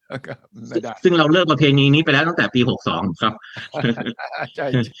ซึ่งเราเลิกประเพณีนี้ไปแล้วตั้งแต่ปี62ครับใช่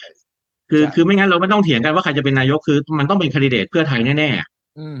คือไม่งั้นเราไม่ต้องเถียงกันว่าใครจะเป็นนายกคือมันต้องเป็นแคนดิเดตเพื่อไทยแน่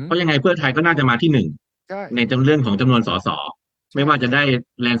ๆเพราะยังไงเพื่อไทยก็น่าจะมาที่หนึ่งในเรื่องของจำนวนสสไม่ว่าจะได้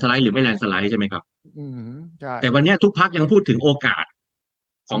แลนสไลด์หรือไม่แลนสไลด์ใช่ไหมครับแต่วันนี้ทุกพรรคยังพูดถึงโอกาส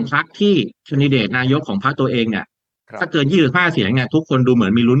ของพรรคที่แคนดิเดตนายกของพรรคตัวเองเนี่ยถ้าเกิน25 เสียงเนี่ยทุกคนดูเหมือ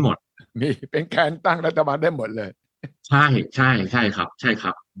นมีลุ้นหมดมีเป็นการตั้งรัฐบาลได้หมดเลยใช่ใช่ใช่ครับใช่ค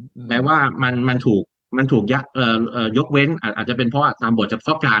รับแม้ว่ามันถูกยกเว้นอาจจะเป็นเพราะตามบทเฉพ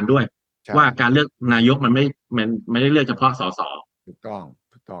าะการด้วยว่าการเลือกนายกมันไม่ได้เลือกเฉพาะสสถูกต้อง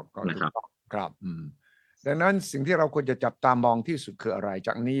ก็นะครับครับดังนั้นสิ่งที่เราควรจะจับตามองที่สุดคืออะไรจ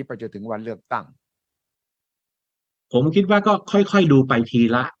ากนี้ไปจนถึงวันเลือกตั้งผมคิดว่าก็ค่อยๆดูไปที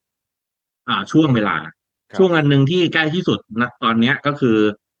ละช่วงเวลาช่วงอันหนึ่งที่ใกล้ที่สุดนะตอนนี้ก็คือ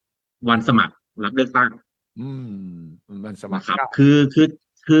วันสมัครรับเลือกตั้งวันสมัครครับ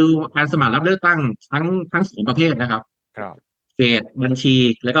คือการสมัครรับเลือกตั้งทั้งสองประเภทนะครับเขตบัญชี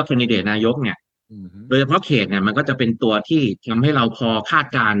แล้วก็แคนดิเดตนายกเนี่ยโดยเฉพาะเขตเนี่ยมันก็จะเป็นตัวที่ทำให้เราพอคาด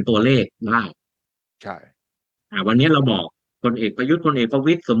การตัวเลขได้ใช่วันนี้เราบอกพลเอกประยุทธ์พลเอกประ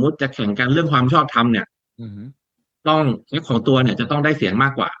วิตรสมมุติจะแข่งกันเรื่องความชอบธรรมเนี่ยต้องของตัวเนี่ยจะต้องได้เสียงม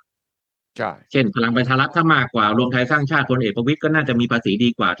ากกว่าใช่เช่นพลังประชารัฐถ้ามากกว่ารวมไทยสร้างชาติพลเอกประวิตรก็น่าจะมีภาษีดี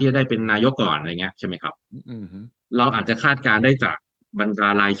กว่าที่จะได้เป็นนายกก่อนอะไรเงี้ยใช่ไหมครับเราอาจจะคาดการได้จากบรรดา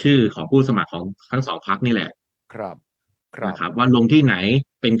รายชื่อของผู้สมัครของทั้งสองพรรคนี่แหละครับนะครับว่าลงที่ไหน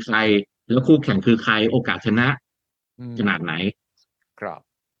เป็นใครแล้วคู่แข่งคือใครโอกาสชนะขนาดไหนครับ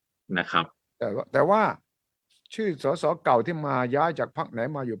นะครับแต่ว่าชื่อสสเก่าที่มาย้ายจากพรรคไหน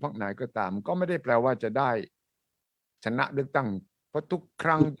มาอยู่พรรคไหนก็ตามก็ไม่ได้แปลว่าจะได้ชนะเลือกตั้งเพราะทุกค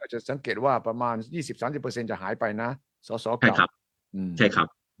รั้งจะสังเกตว่าประมาณ 20-30% จะหายไปนะสสเก่าใช่ครั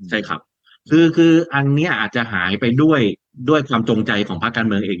บคืออันนี้อาจจะหายไปด้วยความจงใจของพรรคการ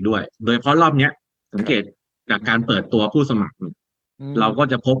เมืองเองด้วยโดยเฉพาะรอบนี้สังเกตจากการเปิดตัวผู้สมัครเราก็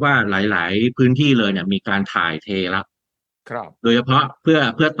จะพบว่าหลายๆพื้นที่เลยเนี่ยมีการถ่ายเทแล้วโดยเฉพาะเ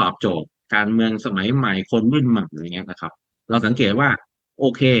พื่อตอบโจทย์การเมืองสมัยใหม่คนรุ่นใหม่อะไรเงี้ยนะครับเราสังเกตว่าโอ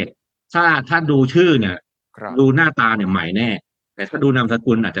เคถ้าดูชื่อเนี่ยดูหน้าตาเนี่ยใหม่แน่แต่ถ้าดูนามส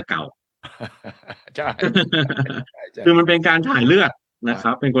กุลอาจจะเก่าใช่คือมันเป็นการถ่ายเลือดนะค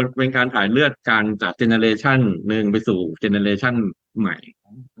รับเป็นการถ่ายเลือดการจากเจเนเรชันหนึ่งไปสู่เจเนเรชันใหม่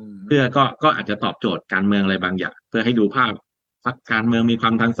เพื่อก็อาจจะตอบโจทย์การเมืองอะไรบางอย่างเพื่อให้ดูภาพการเมืองมีควา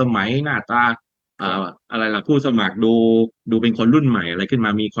มทันสมัยหน้าตาอะไรล่ะผู้สมัครดูเป็นคนรุ่นใหม่อะไรขึ้นม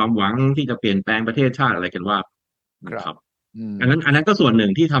ามีความหวังที่จะเปลี่ยนแปลงประเทศชาติอะไรกันว่าครับอันนั้นก็ส่วนหนึ่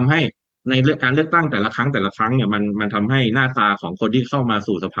งที่ทำให้ในเรื่องการเลือกตั้งแต่ละครั้งเนี่ยมันทำให้หน้าตาของคนที่เข้ามา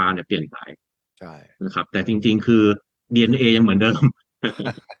สู่สภาเนี่ยเปลี่ยนไปใช่นะครับแต่จริงๆคือ DNA ยังเหมือนเดิม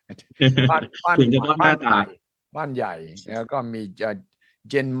เปลี่ยนเฉพาะหน้าตาบ้านใหญ่แล้วก็มี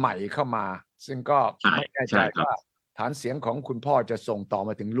เจนใหม่เข้ามาซึ่งก็ไม่แน่ใจว่าฐานเสียงของคุณพ่อจะส่งต่อม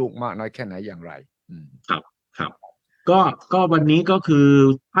าถึงลูกมากน้อยแค่ไหนอย่างไรครับก็วันนี้ก็คือ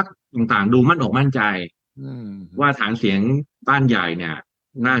พรรคต่างๆดูมั่นอกมั่นใจว่าฐานเสียงบ้านใหญ่เนี่ย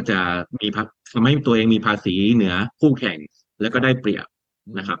น่าจะมีทำให้ตัวเองมีภาษีเหนือคู่แข่งแล้วก็ได้เปรียบ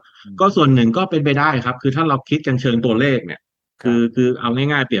นะครับก็ส่วนหนึ่งก็เป็นไปได้ครับคือถ้าเราคิดกันเชิงตัวเลขเนี่ยคือเอา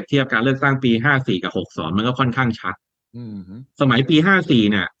ง่ายๆเปรียบเทียบการเลือกตั้งปี54กับ62มันก็ค่อนข้างชัดสมัยปี54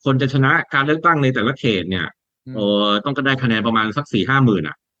เนี่ยคนจะชนะการเลือกตั้งในแต่ละเขตเนี่ยต้องก็ได้คะแนนประมาณสัก 4-5 หมื่น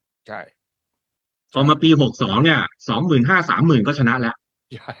ใช่พอมาปี62เนี่ย 25,000-30,000ก็ชนะแล้ว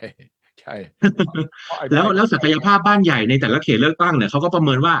ใช่ แล้วศักยภาพบ้านใหญ่ในแต่ละเขตเลือกตั้งเนี่ยเขาก็ประเ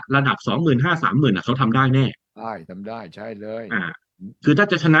มินว่าระดับ 25,000-30,000เขาทำได้แน่ทำได้ใช่เลยคือถ้า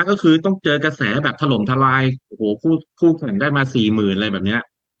จะชนะก็คือต้องเจอกระแสแบบถล่มทลายโอ้โหคู่แข่งได้มา 40,000อะไรแบบเนี้ย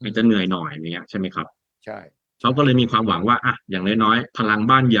มันจะเหนื่อยหน่อยเนี้ยใช่ไหมครับใช่ เขาก็เลยมีความหวังว่าอ่ะอย่างน้อยๆพลัง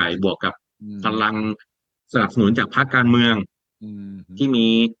บ้านใหญ่บวกกับพลังสนับสนุนจากพรรคการเมืองที่มี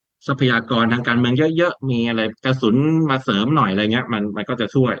ทรัพยากรทางการเมืองเยอะๆมีอะไรกระสุนมาเสริมหน่อยอะไรเงี้ยมันก็จะ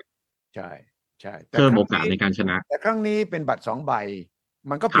ช่วยใช่ใช่เพิ่มโอกาสในการชนะแต่ครั้งนี้เป็นบัตร2 ใบ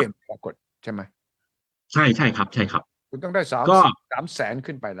มันก็เปลี่ยนปรากฏใช่ไหมใช่ใช่ครับใช่ครับคุณต้องได้3 แสน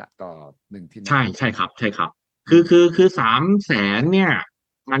ขึ้นไปละต่อ1 ที่นั่งใช่ครับใช่ครับคือ300,000เนี่ย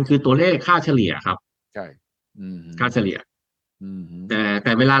มันคือตัวเลขค่าเฉลี่ยครับใช่ค่าเฉลี่ยอืมแ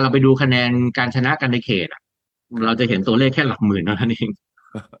ต่เวลาเราไปดูคะแนนการชนะกันในเขตอ่ะเราจะเห็นตัวเลขแค่หลักหมื่นเท่านั้นเอง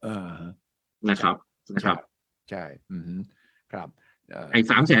นะครับใช่ครับไอ้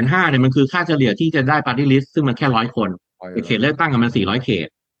350,000เนี่ยมันคือค่าเฉลี่ยที่จะได้ปาร์ตี้ลิสต์ซึ่งมันแค่100 คนในเขตเลือกตั้งมัน400 เขต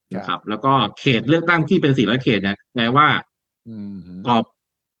นะครับแล้วก็เขตเลือกตั้งที่เป็น400 เขตเนี่ยแปลว่ากรอบ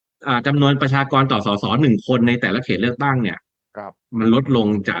จำนวนประชากรต่อสส1 คนในแต่ละเขตเลือกตั้งเนี่ยมันลดลง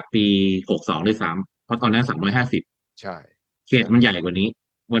จากปี62ด้วยซ้ำเพราะตอนนั้น350ใช่เขตมันใหญ่กว่านี้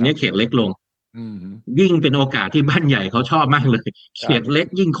วันนี้เขตเล็กลงยิ่งเป็นโอกาสที่บ้านใหญ่เขาชอบมากเลยเขตเล็ก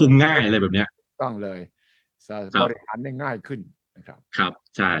ยิ่งคุมง่ายอะไรแบบเนี้ยต้องเลยบริหารได้ง่ายขึ้นนะครับครับ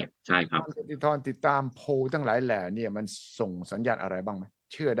ใช่ครับติดตามโพลทั้งหลายแหล่เนี่ยมันส่งสัญญาณอะไรบ้างไหม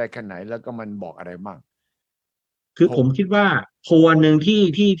เชื่อได้แค่ไหนแล้วก็มันบอกอะไรบ้างคือผมคิดว่าโพลอันหนึ่ง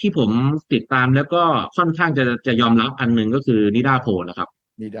ที่ผมติดตามแล้วก็ค่อนข้างจะยอมรับอันหนึ่งก็คือนิด้าโพลนะครับ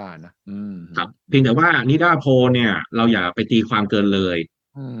นิด้านะครับเพียงแต่ว่านิด้าโพลเนี่ยเราอย่าไปตีความเกินเลย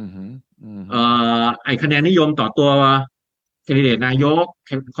ไอคะแนนนิยมต่อตัวแคนดิเดตนายก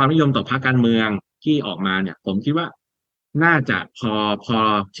ความนิยมต่อพรรคการเมืองที่ออกมาเนี่ยผมคิดว่าน่าจะพอ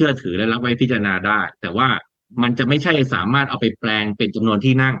เชื่อถือและรับไว้พิจารณาได้แต่ว่ามันจะไม่ใช่สามารถเอาไปแปลงเป็นจำนวน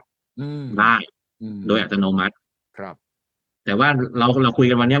ที่นั่งได้โดยอัตโนมัติครับแต่ว่าเราคุย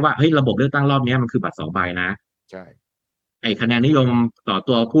กันวันนี้ว่าเฮ้ยระบบเลือกตั้งรอบนี้มันคือบัตร2 ใบนะใช่ไอ้คะแนนนิยมต่อ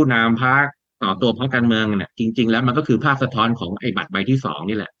ตัวผู้นำพรรคต่อตัวพรรคการเมืองเนี่ยจริงๆแล้วมันก็คือภาพสะท้อนของไอ้บัตรใบที่2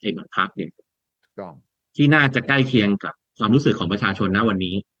นี่แหละไอ้บัตรพรรคเนี่ยที่น่าจะใกล้เคียงกับความรู้สึกของประชาชนณวัน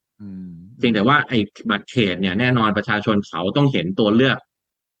นี้เพียงแต่ว่าไอ้บัตรเขตเนี่ยแน่นอนประชาชนเขาต้องเห็นตัวเลือก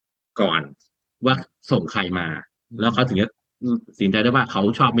ก่อนว่าส่งใครมาแล้วเขาถึงจะตัดสินใจได้ว่าเขา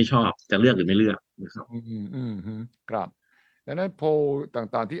ชอบไม่ชอบจะเลือกหรือไม่เลือกนะครับครับดังนั้นโพล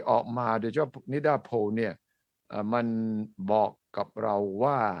ต่างๆที่ออกมาโดยเฉพาะนิด้าโพลเนี่ยมันบอกกับเรา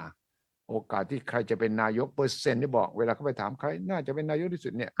ว่าโอกาสที่ใครจะเป็นนายกเปอร์เซ็นต์ที่บอกเวลาเขาไปถามใครน่าจะเป็นนายกที่สุ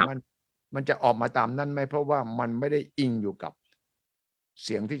ดเนี่ยมันจะออกมาตามนั้นไหมเพราะว่ามันไม่ได้อิงอยู่กับเ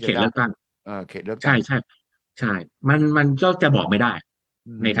สียงที่จะเขตเลือกตั้งเขตเลือกตั้งใช่มันก็จะบอกไม่ได้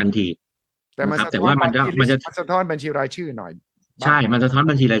ในทันทีแต่มันแต่ว่ามันจะสะท้อนบัญชีรายชื่อหน่อยใช่มันสะท้อน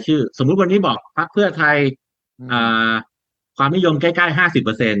บัญชีรายชื่อสมมุติวันนี้บอกพรรคเพื่อไทยความนิยมใกล้ๆ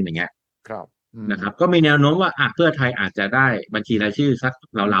50%อย่างเงี้ยครับนะครับก็มีแนวโน้มว่าเพื่อไทยอาจจะได้บัญชีรายชื่อสัก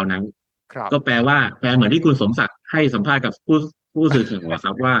ราวๆนั้นก็แปลเหมือนที่คุณสมศักดิ์ให้สัมภาษณ์กับผู้สื่อข่าวค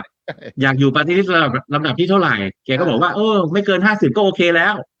รับว่าอยากอยู่ปาร์ตี้ลิสต์ลำดับที่เท่าไหร่แกก็บอกว่าไม่เกิน50ก็โอเคแล้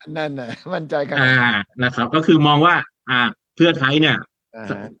วนั่นน่ะมั่นใจกันนะครับก็คือมองว่าเพื่อไทยเนี่ย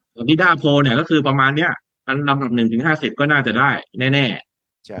นิด้าโพลเนี่ยก็คือประมาณเนี้ยอันลำดับ1 ถึง 50ก็น่าจะได้แน่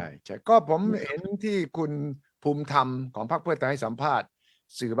ๆใช่ก็ผมเห็นที่คุณภูมิธรรมของพรรคเพื่อไทยให้สัมภาษณ์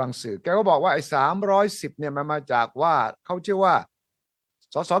สื่อบางสื่อแกก็บอกว่าไอ้310เนี่ยมันมาจากว่าเขาเชื่อว่า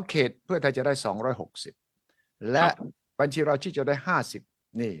สสเขตเพื่อไทยจะได้260และบัญชีรายชื่อจะได้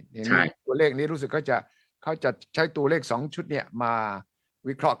50นี่ตัวเลขนี้รู้สึกเขาจะใช้ตัวเลข2 ชุดเนี่ยมา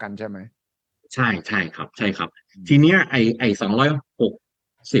วิเคราะห์กันใช่ไหมใช่ครับทีเนี้ยไอ้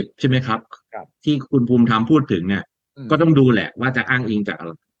260ใช่ไหมครับที่คุณภูมิธรรมพูดถึงเนี่ยก็ต้องดูแหละว่าจะอ้างอิงจากอะไ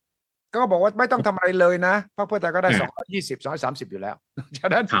รก็บอกว่าไม่ต้องทำอะไรเลยนะพรรคเพื่อไทยก็ได้220 230อยู่แล้วฉะ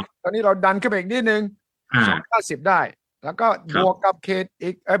นั้นตอนนี้เราดันขึ้นไปอีกนิดนึง250ได้แล้วก็บวกกับเขตอี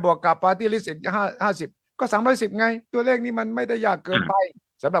กบวกกับปาร์ตี้ลิสต์อีก50ก็310ไงตัวเลขนี้มันไม่ได้ยากเกินไป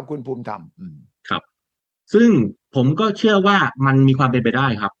สำหรับคุณภูมิธรรมครับซึ่งผมก็เชื่อว่ามันมีความเป็นไปได้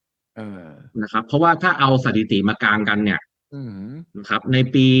ครับนะครับเพราะว่าถ้าเอาสถิติมากางกันเนี่ยนะครับใน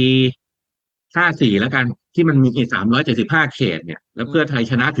ปี54แล้วกันที่มันมี375เขตเนี่ยแล้วเพื่อไทย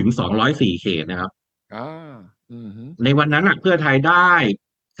ชนะถึง204เขตนะครับในวันนั้นเพื่อไทยได้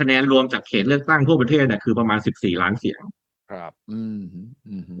คะแนนรวมจากเขตเลือกตั้งทั่วประเทศเนี่ยคือประมาณ14 ล้านเสียงครับ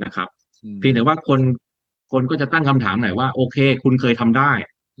นะครับเพียงแต่ว่าคนก็จะตั้งคำถามหน่อยว่าโอเคคุณเคยทำได้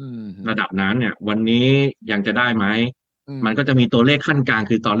ระดับนั้นเนี่ยวันนี้ยังจะได้ไหมมันก็จะมีตัวเลขขั้นกลาง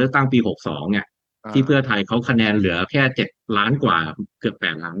คือตอนเลือกตั้งปี62เนี่ยที่เพื่อไทยเขาคะแนนเหลือแค่7 ล้านกว่าเกือบ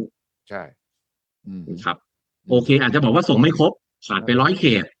8 ล้านใช่ครับโอเคอาจจะบอกว่าส่งไม่ครบขาดไป100เข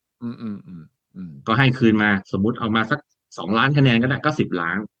ตก็ให้คืนมาสมมุติเอามาสัก2 ล้านคะแนนก็ได้ก็10 ล้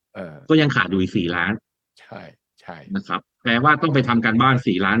านก็ยังขาดอยู่อีก4 ล้านใช่นะครับแปลว่าต้องไปทำการบ้าน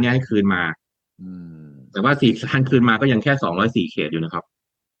4 ล้านนี้ให้คืนมา แต่ว่า4 ล้านคืนมาก็ยังแค่204เขตอยู่นะครับ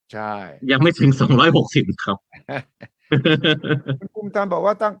ใช่ยังไม่ถึง260ครับ คุณภูมิธรรมบอก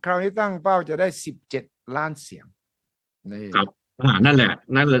ว่าคราวนี้ตั้งเป้าจะได้17 ล้านเสียงนี่ครับนั่นแหละ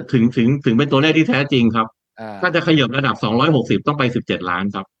ถึงเป็นตัวเลขที่แท้จริงครับถ้าจะขยับระดับ260ต้องไป17 ล้าน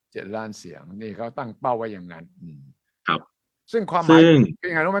ครับ7 ล้านเสียงนี่เขาตั้งเป้าไว้อย่างนั้นครับซึ่งความหมายเป็น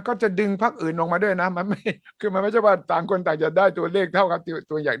ไงรู้ไหมก็จะดึงพรรคอื่นลงมาด้วยนะมันไม่คือมันไม่ใช่ว่าต่างคนต่างจะได้ตัวเลขเท่ากับ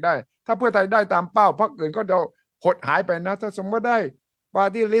ตัวอยากได้ถ้าเพื่อไทยได้ตามเป้าพรรคอื่นก็จะหดหายไปนะถ้าสมมติได้ปา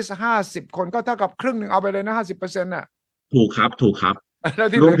ร์ตี้ลิสต์50 คนก็เท่ากับครึ่งหนึ่งเอาไปเลยนะ50%น่ะถูกครับ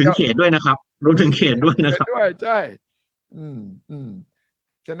รวมถึงเขตด้วยนะครับรวมถึงเขตด้วยนะครับด้วยใช่อืม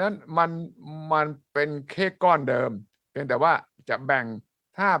ฉะนั้นมันเป็นเค้กก้อนเดิมเพียงแต่ว่าจะแบ่ง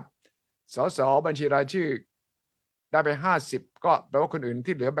ถ้าสสบัญชีรายชื่อได้ไป50ก็แปลว่าคนอื่น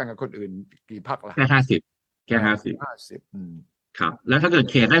ที่เหลือแบ่งกับคนอื่นกี่พรรคล่ะแค่50ครับแล้วถ้าเกิด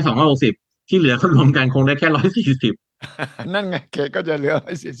เขตได้260ที่เหลือก็รวมกันคงได้แค่140นั่นไงเขตก็จะเหลือ140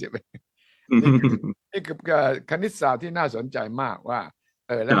นี่คือคณิตศาสตร์ที่น่าสนใจมากว่า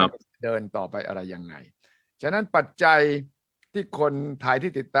แล้วเดินต่อไปอะไรยังไงฉะนั้นปัจจัยที่คนไทย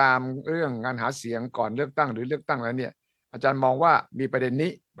ที่ติดตามเรื่องงานหาเสียงก่อนเลือกตั้งหรือเลือกตั้งแล้วเนี่ยอาจารย์มองว่ามีประเด็น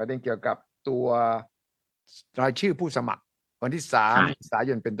เกี่ยวกับตัวรายชื่อผู้สมัครวันที่3 เมษาย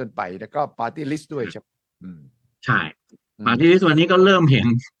นเป็นต้นไปแล้วก็ปาร์ตี้ลิสต์ด้วยใช่ใช่ปาร์ตี้ลิสต์วันนี้ก็เริ่มเห็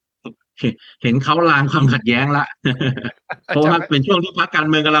นเขาลางความขัดแย้งละเพราะว่าเป็นช่วงที่พรรคการ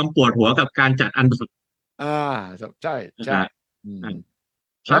เมืองกำลังปวดหัวกับการจัดอันดับใช่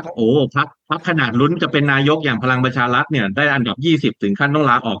พรรคขนาดลุ้นจะเป็นนายกอย่างพลังประชารัฐเนี่ยได้อันดับ20ถึงขั้นต้อง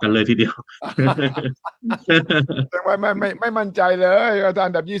ลาออกกันเลยทีเดียวแต่ว่าไม่มั่นใจเลย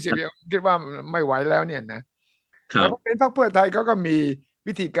อันดับ20คิดว่าไม่ไหวแล้วเนี่ยนะแล้วเป็นพรรคเพื่อไทยเขาก็มี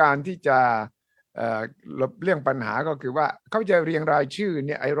วิธีการที่จะลบเลี่ยงปัญหาก็คือว่าเขาจะเรียงรายชื่อเ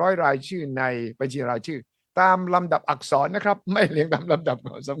นี่ย100 รายชื่อในบัญชีรายชื่อตามลำดับอักษรนะครับไม่เรียงตามลำดับ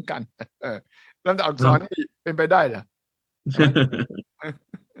สำคัญลำดับอักษรนี่เป็นไปได้เหรอ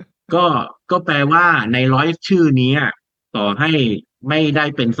ก็แปลว่าใน100 ชื่อนี้ต่อให้ไม่ได้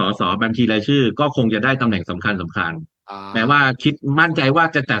เป็นสสบัญชีรายชื่อก็คงจะได้ตำแหน่งสำคัญแปลว่าคิดมั่นใจว่า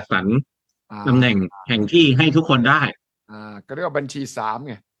จะจัดสรรตำแหน่งแห่งที่ให้ทุกคนได้ก็เรียกว่าบัญชี3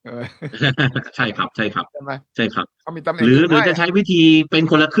ไงใช่ครับใช่ครับเขามีตำแหน่งหรือจะใช้วิธีเป็น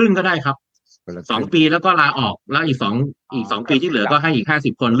คนละครึ่งก็ได้ครับ2 ปีแล้วก็ลาออกแล้วอีก2 ปีที่เหลือก็ให้อีก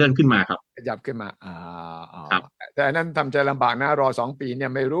50 คนเลื่อนขึ้นมาครับขยับขึ้นมาครับแต่นั้นทำใจลำบากนะรอ2 ปีเนี่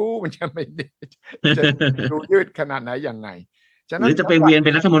ยไม่รู้มันจะดูยืดขนาดไหนยังไงหรือจะไปเวียนเป็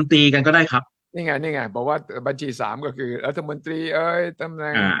นรัฐมนตรีกันก็ได้ครับนี่ไงบอกว่าบัญชี3ก็คือรัฐมนตรีตำแห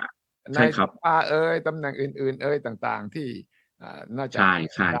น่งนายสภาตำแหน่งอื่นๆต่างๆที่น่าจะใ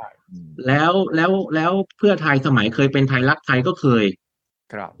ช่แล้วเพื่อไทยสมัยเคยเป็นไทยรักไทยก็เคย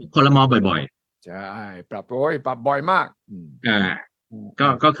ครับครม.บ่อยๆใช่ปรับบ่อยมาก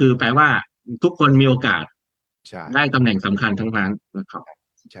ก็คือแปลว่าทุกคนมีโอกาสได้ตำแหน่งสำคัญทั้งนั้นนะครับ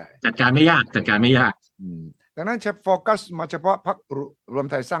จัดการไม่ยากดังนั้นจะโฟกัสมาเฉพาะพรรครวม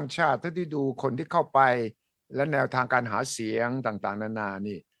ไทยสร้างชาติถ้าที่ดูคนที่เข้าไปและแนวทางการหาเสียงต่างๆนานา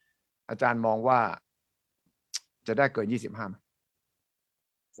นี่อาจารย์มองว่าจะได้เกิน25ไหม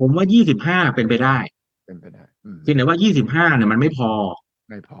ผมว่า25เป็นไปได้ที่ไหนว่า25เนี่ยมันไม่พอ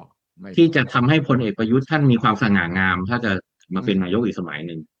ที่จะทำให้พลเอกประยุทธ์ท่านมีความสง่างามถ้าจะมาเป็นนายกอีกสมัยห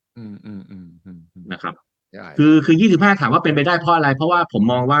นึ่งนะครับคือ25ถามว่าเป็นไปได้เพราะอะไรเพราะว่าผม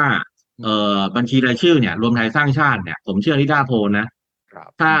มองว่าบัญชีรายชื่อเนี่ยรวมไทยสร้างชาติเนี่ยผมเชื่อนิดาโพลนะ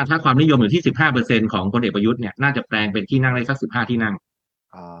ถ้าความนิยมอยู่ที่15%ของพลเอกประยุทธ์เนี่ยน่าจะแปลงเป็นที่นั่งได้สัก15 ที่นั่ง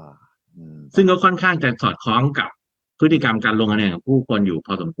ซึ่งก็ค่อนข้างจะสอดคล้องกับพฤติกรรมการลงคะแนนของผู้คนอยู่พ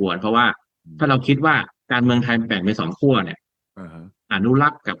อสมควรเพราะว่าถ้าเราคิดว่าการเมืองไทยแบ่งเป็น2 ขั้วเนี่ยอนุรั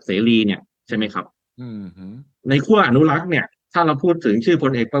กษ์กับเสรีเนี่ยใช่ไหมครับในขั้วอนุรักษ์เนี่ยถ้าเราพูดถึงชื่อพ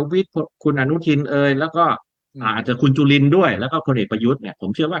ลเอกประวิตรคุณอนุทินแล้วก็อาจจะคุณจุลินทร์ด้วยแล้วก็พลเอกประยุทธ์เนี่ยผม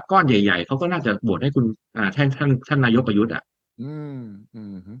เชื่อว่าก้อนใหญ่ๆเขาก็น่าจะโหวตให้คุณท่านนายกประยุทธ์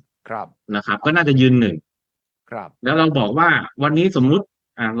ครับนะครับก็น่าจะยืนหนึ่งครับแล้วเราบอกว่าวันนี้สมมุติ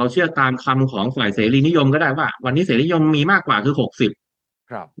เราเชื่อตามคำของฝ่ายเสรีนิยมก็ได้ว่าวันนี้เสรีนิยมมีมากกว่าคือ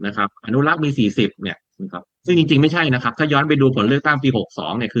60นะครับอนุรักษ์มี40เนี่ยนะครับซึ่งจริงๆไม่ใช่นะครับถ้าย้อนไปดูผลเลือกตั้งปี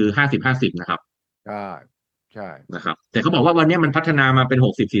62เนี่ยคือ50-50นะครับใช่นะครับแต่เขาบอกว่าวันนี้มันพัฒนามาเป็น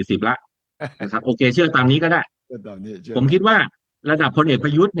60-40ละนะครับโอเคเชื่อตามนี้ก็ได้ผมคิดว่าระดับพลเอกปร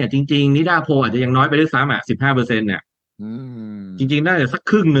ะยุทธ์เนี่ยจริงๆนิดาโพอาจจะยังน้อยไปด้วยซ้ำ15%เนี่ยจริงๆน่าจะสัก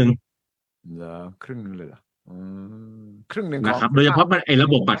ครึ่งหนึ่งเหรอครึ่งเลยเหรอครึ่งหนึ่งนะครับโดยเฉพาะไอ้ระ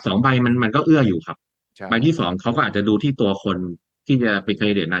บบบัตร2 ใบมันก็เอื้ออยู่ครับใบที่2เขาก็อาจจะดูที่ตัวคนที่จะเป็นแคน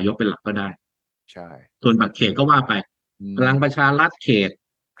ดิเดตนายกเป็นหลักก็ได้ใช่ส่วนบัตรเขตก็ว่าไปพลังประชารัฐเขต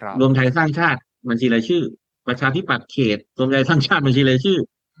รวมไทยสร้างชาติ บัญชีรายชื่อประชาธิปัตย์เขตรวมไทยสร้างชาติบัญชีรายชื่อ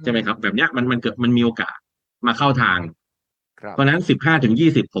ใช่ไหมครับแบบเนี้ยมันเกิดมันมีโอกาสมาเข้าทางเพราะนั้น15 ถึง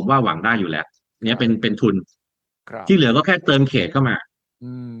 20ผมว่าหวังได้อยู่แล้วเนี้ยเป็นทุนที่เหลือก็แค่เติมเขตเข้ามา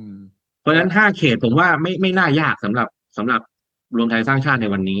เพราะฉะนั้น5 เขตผมว่าไม่น่ายากสำหรับรวมไทยสร้างชาติใน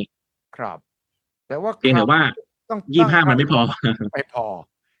วันนี้ครับแต่ว่าเพียงแต่ว่า25มันไม่พอ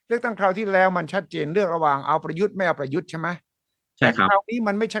เลือกตั้งคราวที่แล้วมันชัดเจนเลือกระหว่างเอาประยุทธ์ไม่เอาประยุทธ์ใช่ไหมใช่ครับคราวนี้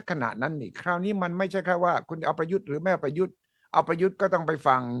มันไม่ใช่ขนาดนั้นนี่คราวนี้มันไม่ใช่แค่ว่าคุณเอาประยุทธ์หรือไม่เอาประยุทธ์เอาประยุทธ์ก็ต้องไป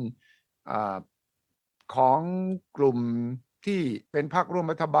ฟังของกลุ่มที่เป็นพรรคร่วม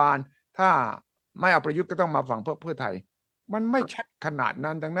รัฐบาลถ้าไม่เอาประยุทธ์ก็ต้องมาฝั่งเพื่อไทยมันไม่ชัดขนาด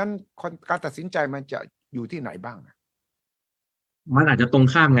นั้นดังนั้นการตัดสินใจมันจะอยู่ที่ไหนบ้างมันอาจจะตรง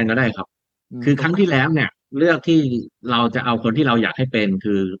ข้ามกันก็ได้ครับคือครั้งที่แล้วเนี่ยเลือกที่เราจะเอาคนที่เราอยากให้เป็น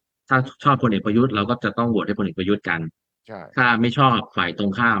คือถ้าชอบพลเอกประยุทธ์เราก็จะต้องโหวตให้พลเอกประยุทธ์กันถ้าไม่ชอบฝ่ายตร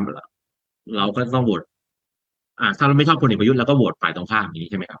งข้ามเราก็ต้องโหวตถ้าเราไม่ชอบพลเอกประยุทธ์เราก็โหวตฝ่ายตรงข้ามอย่าง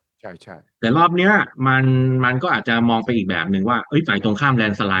นี้ใช่ไหมครับใช่ใช่แต่รอบเนี้ยมันก็อาจจะมองไปอีกแบบหนึ่งว่าฝ่ายตรงข้ามแล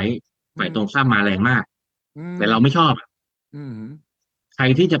นสไลด์ฝ่ายตรงข้ามมาแรงมากแต่เราไม่ชอบใคร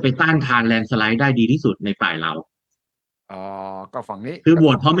ที่จะไปต้านทานแลนสไลด์ได้ดีที่สุดในฝ่ายเราก็ฝั่งนี้คือโหว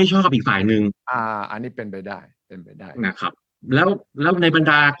ตเพราะไม่ชอบอีกฝ่ายหนึ่งอันนี้เป็นไปได้นะครับแล้วในบรร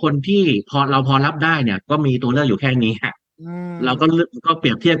ดาคนที่พอรับได้เนี่ยก็มีตัวเลือกอยู่แค่นี้เราก็เป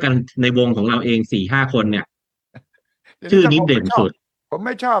รียบเทียบกันในวงของเราเอง4-5 คนเนี่ยชื่อนี้เด่นสุดผมไ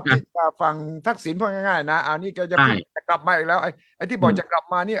ม่ชอบที่จะฟังทักษิณพูดง่ายๆนะอันนี้ก็จะกลับมาอีกแล้วไอ้ที่บอกจะกลับ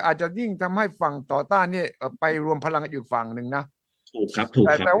มานี่อาจจะยิ่งทำให้ฝั่งต่อต้านนี่ไปรวมพลังอยู่ฝั่งหนึ่งนะถูกครับถูกค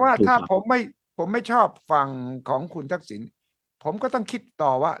รับแต่ว่าถ้าผมไม่ชอบฝั่งของคุณทักษิณผมก็ต้องคิดต่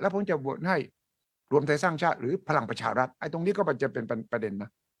อว่าแล้วผมจะโหวตให้รวมไทยสร้างชาติหรือพลังประชารัฐไอ้ตรงนี้ก็จะเป็นประเด็นนะ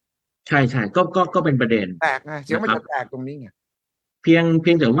ใช่ใช่ก็เป็นประเด็นแตกไงเสียงมันจะแตกตรงนี้ไงเพี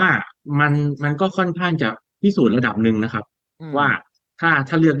ยงแต่ว่ามันก็ค่อนข้างจะพิสูจน์ระดับหนึ่งนะครับว่า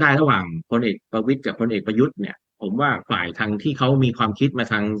ถ้าเลือกได้ระหว่างพลเอกประวิตรกับพลเอกประยุทธ์เนี่ยผมว่าฝ่ายทางที่เขามีความคิดมา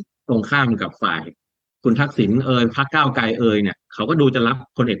ทางตรงข้ามกับฝ่ายคุณทักษิณพรรคก้าวไกลเนี่ยเขาก็ดูจะรับ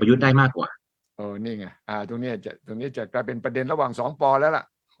พลเอกประยุทธ์ได้มากกว่านี่ไงตรงนี้จะกลายเป็นประเด็นระหว่าง2 ป.แล้วล่ะ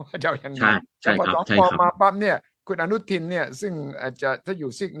ว่าจะยังไงแต่พอ2 ป.มาปั๊บเนี่ยคุณอนุทินเนี่ยซึ่งอาจจะถ้าอยู่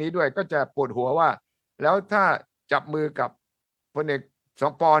ซีกนี้ด้วยก็จะปวดหัวว่าแล้วถ้าจับมือกับพลเอก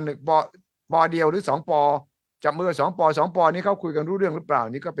2 ป.1 ป.เดียวหรือ2 ป.จับมือ2 ป.2 ป.นี้เขาคุยกันรู้เรื่องหรือเปล่า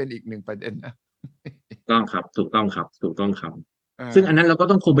นี่ก็เป็นอีก1ประเด็นนะต้องครับถูกต้องครับซึ่งอันนั้นเราก็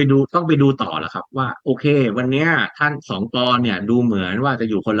ต้องต้องไปดูต่อแหละครับว่าโอเควันนี้ท่าน2 ป.เนี่ยดูเหมือนว่าจะ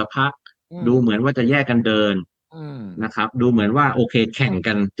อยู่คนละพรรคดูเหมือนว่าจะแยกกันเดินนะครับดูเหมือนว่าโอเคแข่ง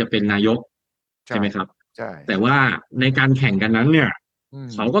กันจะเป็นนายกใช่ไหมครับใช่แต่ว่าในการแข่งกันนั้นเนี่ย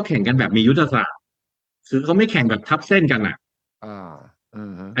เขาก็แข่งกันแบบมียุทธศาสตร์คือเขาไม่แข่งแบบทับเส้นกัน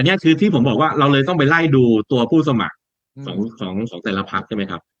อันนี้คือที่ผมบอกว่าเราเลยต้องไปไล่ดูตัวผู้สมัครของแต่ละพรรคใช่ไหม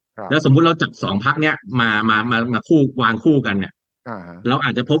ครับแล้วสมมุติเราจับ2 พรรคเนี้ยมาวางคู่กันเนี่ยเราอ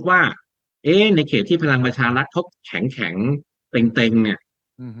าจจะพบว่าในเขตที่พลังประชารัฐเขาแข็งเต็งเนี่ย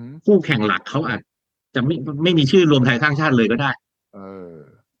คู่แข่งหลักเขาอาจจะไม่มีชื่อรวมไทยสร้างชาติเลยก็ได้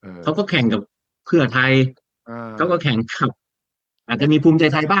เขาก็แข่งกับเพื่อไทยเขาก็แข่งกับอาจจะมีภูมิใจ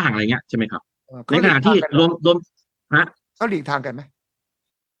ไทยบ้างอะไรเงี้ยใช่ไหมครับในขณะที่รวมเขาหลีกทางกันไหม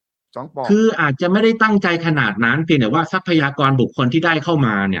2 ป.คืออาจจะไม่ได้ตั้งใจขนาดนั้นเพียงแต่ว่าทรัพยากรบุคคลที่ได้เข้าม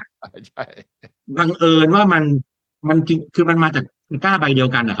าเนี่ยใช่บังเอิญว่ามันจริงคือมันมาจากก้าใบเดียว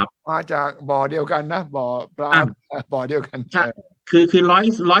กันนะครับมาจากบ่อเดียวกันนะบ่อปลาบ่อเดียวกันใช่คือ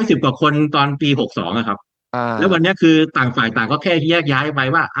110 กว่าคนตอนปี62อะครับแล้ววันนี้คือต่างฝ่ายต่างก็แค่แยกย้ายไป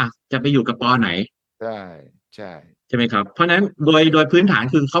ว่าจะไปอยู่กับป.ไหนใช่ใช่ไหมครับเพราะฉะนั้นโดยพื้นฐาน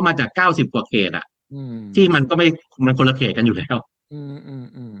คือเขามาจาก90 กว่าเขตที่มันก็ไม่มันคนละเขตกันอยู่แล้ว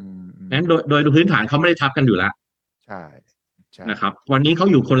นั้นโดยพื้นฐานเขาไม่ได้ทับกันอยู่แล้วใช่นะครับวันนี้เขา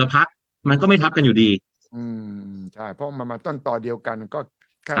อยู่คนละพรรคมันก็ไม่ทับกันอยู่ดีใช่เพราะมันมาต้นต่อเดียวกันก็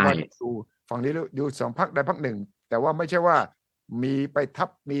แค่ว่าดูฝั่งนี้ดู2 พรรคใดพรรคหนึ่งแต่ว่าไม่ใช่ว่ามีไปทับ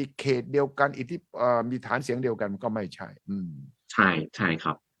มีเขตเดียวกันมีฐานเสียงเดียวกันก็ไม่ใช่ใช่ค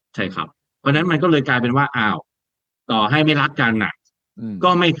รับเพราะนั้นมันก็เลยกลายเป็นว่าต่อให้ไม่รักกันก็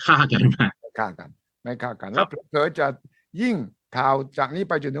ไม่ฆ่ากันไม่ฆ่ากันแล้วเผลอจะยิ่งข่าวจากนี้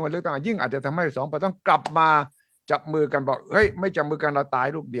ไปจนถึงวันเลือกตั้งยิ่งอาจจะทำให้2 ป.ต้องกลับมาจับมือกันบอกเฮ้ยไม่จับมือกันเราตาย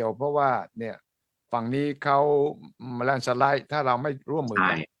ลูกเดียวเพราะว่าเนี่ยฝั่งนี้เขาแลนด์สไลด์ถ้าเราไม่ร่วมมือ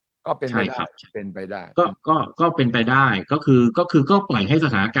กันก็เป็นไปได้ก็เป็นไปได้ก็ปล่อยให้ส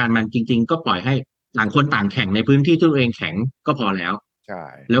ถานการณ์มันจริงๆก็ปล่อยให้ต่างคนต่างแข่งในพื้นที่ที่ตัวเองแข็งก็พอแล้วใช่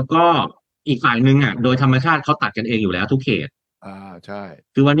แล้วก็อีกฝ่ายหนึ่งโดยธรรมชาติเขาตัดกันเองอยู่แล้วทุกเขตใช่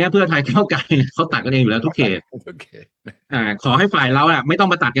คือวันนี้เพื่อไทยก้าวไกลเขาตัดกันเองอยู่แล้วทุกเขตขอให้ฝ่ายเราไม่ต้อง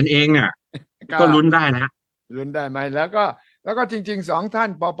มาตัดกันเอง ก็ลุ้นได้นะลุ้นได้ไหมแล้วก็จริงๆ2 ท่าน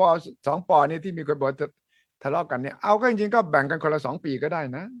ป2 ปนี่ที่มีคนบอกทะเลาะกันเนี่ยเอาก็จริงๆก็แบ่งกันคนละ2 ปีก็ได้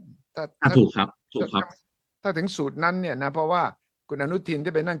นะถ้าถูกครับถ้าถึงสูตรนั้นเนี่ยนะเพราะว่าคุณอนุทิน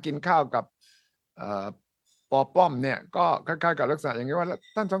ที่ไปนั่งกินข้าวกับป้อมเนี่ยก็คล้ายๆกับลักษณะอย่างนี้ว่า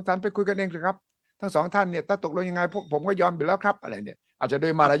ท่าน2 ท่านไปคุยกันเองเลยครับทั้ง2 ท่านเนี่ยถ้าตกลงยังไงพวกผมก็ยอมอยู่แล้วครับอะไรเนี่ยอาจจะโด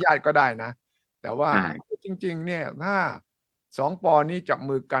ยมารยาทก็ได้นะแต่ว่าจริงๆเนี่ยถ้า2 ปนี้จับ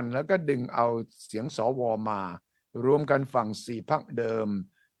มือกันแล้วก็ดึงเอาเสียงสวมารวมกันฝั่ง4 พรรคเดิม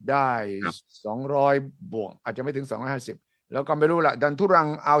ได้200 บวกอาจจะไม่ถึง250แล้วก็ไม่รู้ละดันทุรัง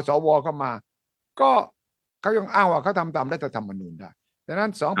เอาสวเข้ามาก็เขายังอ้างว่าเขาทำตามรัฐธรรมนูญได้ดังนั้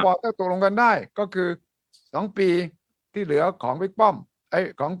น2 ปถ้าตกลงกันได้ก็คือ2 ปีที่เหลือของบิ๊กป้อม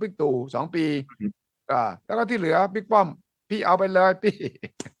ของบิ๊กตู่2 ปีแล้วก็ที่เหลือบิ๊กป้อมพี่เอาไปเลยพี่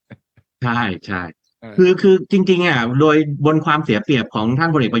ใช่คือจริงๆโดยบนความเสียเปรียบของท่าน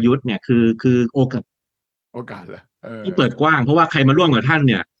พลเอกประยุทธ์เนี่ยคือโอกาสเลยที่เปิดกว้างเพราะว่าใครมาร่วมกับท่าน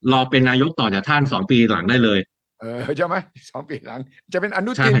เนี่ยรอเป็นนายกต่อจากท่าน2 ปีหลังได้เลยใช่ไหม2 ปีหลังจะเป็นอ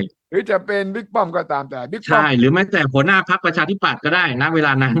นุทินหรือจะเป็นบิ๊กป้อมก็ตามแต่บิ๊กป้อมใช่หรือแม้แต่หัวหน้าพรรคประชาธิปัตย์ก็ได้นะเวล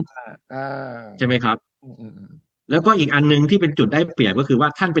านั้นใช่ไหมครับแล้วก็อีกอันนึงที่เป็นจุดได้เปรียบก็คือว่า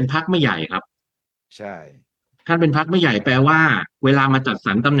ท่านเป็นพรรคไม่ใหญ่ครับใช่ท่านเป็นพรรคไม่ใหญ่แปลว่าเวลามาจัดส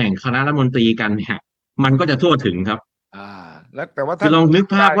รรตำแหน่งคณะรัฐมนตรีกันเนี่ยมันก็จะทั่วถึงครับแล้วแต่ว่าคือลองนึก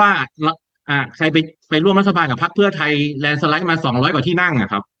ภาพว่าใครไปร่วมรัฐบาลกับพรรคเพื่อไทยแลนด์สไลด์มา200 กว่าที่นั่งอ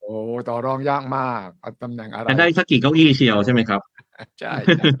ะครับโอ้ต่อรองยากมากตำแหน่งอะไรจะได้สักกี่เก้าอี้เชียวใช่ไหมครับใช่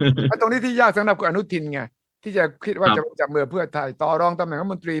ตรงนี้ที่ยากสำหรับคุณอนุทินไงที่จะคิดว่าจะจับมือเพื่อไทยต่อรองตำแหน่งรัฐ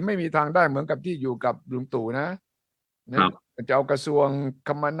มนตรีไม่มีทางได้เหมือนกับที่อยู่กับลุงตู่นะจะเอากระทรวงค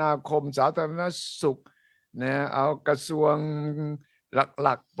มนาคมสาธารณสุขนะเอากระทรวงห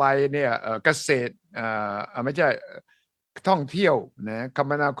ลักๆไปเนี่ยเกษตรไม่ใช่ท่องเที่ยวนะค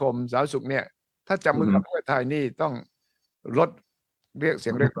มนาคมสาธารณสุขเนี่ยถ้าจับมือกับเพื่อไทยนี่ต้องลดเสี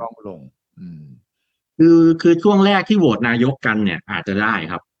ยงเรียกร้องลงคือช่วงแรกที่โหวตนายกกันเนี่ยอาจจะได้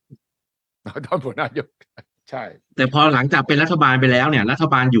ครับตอนโหวตนายกใช่แต่พอหลังจากเป็นรัฐบาลไปแล้วเนี่ยรัฐ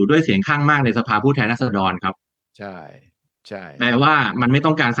บาลอยู่ด้วยเสียงข้างมากในสภาผู้แทนราษฎรครับใช่แปลว่ามันไม่ต้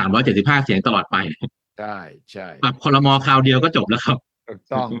องการ375 เสียงตลอดไปใช่ปรับครม.คราวเดียวก็จบแล้วครับถูก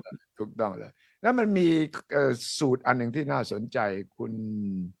ต้องเลยแล้วมันมีสูตรอันหนึ่งที่น่าสนใจคุณ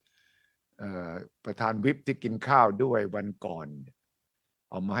ประธานวิปที่กินข้าวด้วยวันก่อน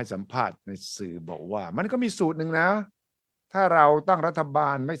ออกมาให้สัมภาษณ์ในสื่อบอกว่ามันก็มีสูตรหนึ่งนะถ้าเราตั้งรัฐบา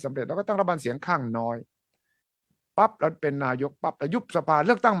ลไม่สำเร็จเราก็ตั้งรัฐบาลเสียงข้างน้อยปั๊บเราเป็นนายกปั๊บเรายุบสภาเ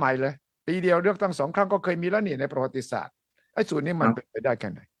ลือกตั้งใหม่เลยปีเดียวเลือกตั้ง2 ครั้งก็เคยมีแล้วนี่ในประวัติศาสตร์ไอ้สูตรนี้มันเป็นไปได้แค่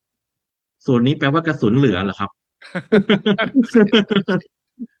ไหนสูตรนี้แปลว่ากระสุนเหลือเหรอครับ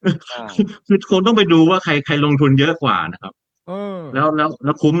คือคนต้องไปดูว่าใครลงทุนเยอะกว่านะครับแ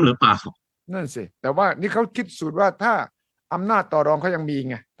ล้วคุ้มหรือเปล่านั่นสิแต่ว่านี่เขาคิดสูตรว่าถ้าอำนาจต่อรองเขายังมี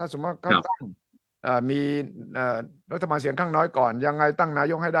ไงถ้าสมมติเขาตั้งมีรัฐบาลเสียงข้างน้อยก่อนยังไงตั้งนา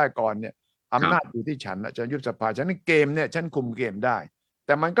ยกให้ได้ก่อนเนี่ยอำนาจอยู่ที่ฉันจะยุบสภาฉันนี่เกมเนี่ยฉันคุมเกมได้แ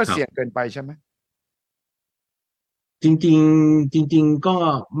ต่มันก็เสี่ยงเกินไปใช่ไหมจริงก็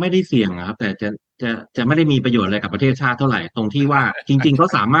ไม่ได้เสี่ยงนะครับแต่จะไม่ได้มีประโยชน์อะไรกับประเทศชาติเท่าไหร่ตรงที่ว่าจริงๆเขา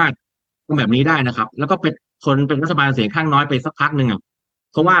สามารถทำแบบนี้ได้นะครับแล้วก็เป็นรัฐบาลเสียงข้างน้อยไปสักพักหนึ่ง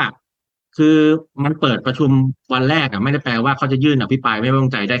เพราะว่าคือมันเปิดประชุมวันแรกไม่ได้แปลว่าเขาจะยื่นอภิปรายไม่ไว้วา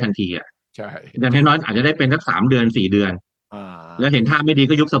งใจได้ทันทีใช่อย่างน้อยอาจจะได้เป็นสัก3 เดือน 4 เดือนแล้วเห็นท่าไม่ดี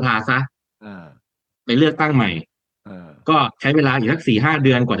ก็ยุบสภาซะไปเลือกตั้งใหม่ก็ใช้เวลาอีกสัก4-5 เ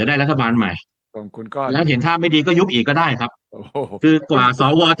ดือนกว่าจะได้รัฐบาลใหม่คุณก็แล้วเห็นท่าไม่ดีก็ยุบอีกก็ได้ครับคือกว่าส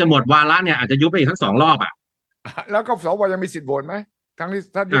วจะหมดวาระเนี่ยอาจจะยุบไปอีกทั้ง2 รอบแล้วก็สวยังมีสิทธิ์โหวตไหมทั้งที่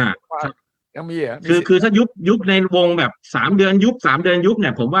ถ้ายุบยังมีคือถ้ายุบในวงแบบ3 เดือนยุบ3 เดือนยุบเนี่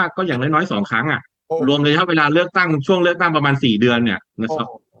ยผมว่าก็อย่างน้อยๆ2 ครั้งรวมเลยถ้าเวลาเลือกตั้งช่วงเลือกตั้งประมาณ4 เดือนเนี่ยนะครับ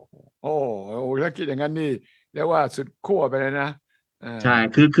โอ้ถ้าคิดอย่างนั้นนี่เรียกว่าสุดขั้วไปเลยนะใช่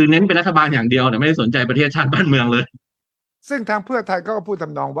คือเน้นเป็นรัฐบาลอย่างเดียวแต่ไม่ได้สนใจประเทศชาติบ้านเมืองเลยซึ่งทางเพื่อไทยก็พูดท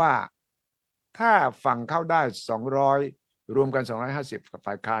ำนองว่าถ้าฝั่งเข้าได้200รวมกัน250กับ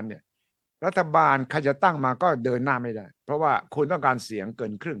ฝ่ายค้านเนี่ยรัฐบาลใครจะตั้งมาก็เดินหน้าไม่ได้เพราะว่าคุณต้องการเสียงเกิ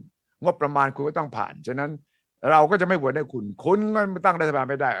นครึ่งงบประมาณคุณก็ต้องผ่านฉะนั้นเราก็จะไม่โหวตให้คุณก็ตั้งรัฐบาล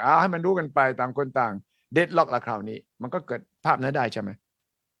ไม่ได้ให้มันรู้กันไปต่างคนต่างเดดล็อกละคราวนี้มันก็เกิดภาพนั้นได้ใช่ไหม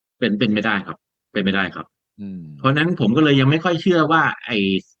เป็นไม่ได้ครับเป็นไม่ได้ครับเพราะนั้นผมก็เลยยังไม่ค่อยเชื่อว่าไอ้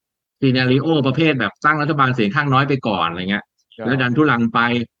ซีนาริโอประเภทแบบตั้งรัฐบาลเสียงข้างน้อยไปก่อนอะไรเงี้ยแล้วดันทุลังไป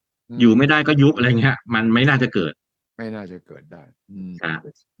อยู่ไม่ได้ก็ยุบอะไรเงี้ยมันไม่น่าจะเกิดได้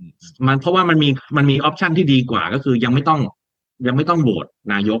มันเพราะว่ามันมีออปชันที่ดีกว่าก็คือยังไม่ต้องโหวต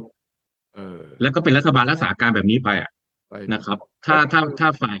นายกแล้วก็เป็นรัฐบาลรักษาการแบบนี้ไป นะครับถ้า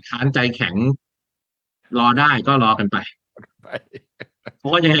ฝ่ายค้านใจแข็งรอได้ก็รอกันไปเพรา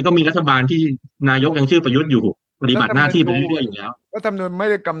ะว่ายังไงก็มีรัฐบาลที่นายกยังชื่อประยุทธ์อยู่ปฏิบัติหน้าที่ไปเรื่อยๆอยู่แล้วรัฐธรรมนูญไม่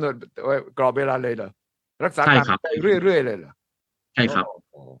ได้กำหนดกรอบเวลาเลยเหรอรักษาการไปเรื่อยๆเลยเหรอใช่ครับ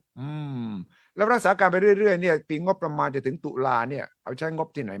แล้วรักษาการไปเรื่อยๆเนี่ยปีงบประมาณจะถึงตุลาเนี่ยเอาใช้งบ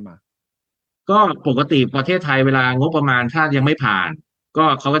ที่ไหนมาก็ปกติประเทศไทยเวลางบประมาณถ้ายังไม่ผ่านก็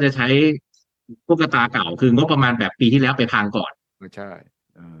เขาก็จะใช้ตุ๊กตาเก่าคืองบประมาณแบบปีที่แล้วไปพังก่อนใช่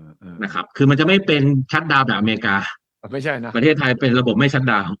นะครับคือมันจะไม่เป็นชัตดาวน์แบบอเมริกาไม่ใช่นะประเทศไทยเป็นระบบไม่ชัต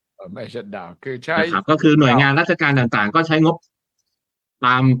ดาวน์ไม่ชัตดาวน์คือใช้นะครับก็คือหน่วยงานราชการต่างๆก็ใช้งบ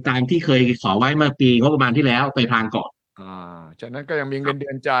ตามที่เคยขอไว้เมื่อปีงบประมาณที่แล้วไปพลางก่อนฉะนั้นก็ยังมีเงินเดื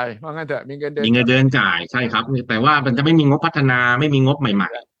อนจ่ายว่างั้นเถอะมีเงินเดือนจ่ายใช่ครับแต่ว่ามันจะไม่มีงบพัฒนาไม่มีงบใหม่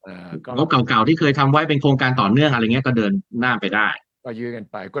ๆงบเก่าๆที่เคยทำไว้เป็นโครงการต่อเนื่องอะไรเงี้ยก็เดินหน้าไปได้ก็ยืนกัน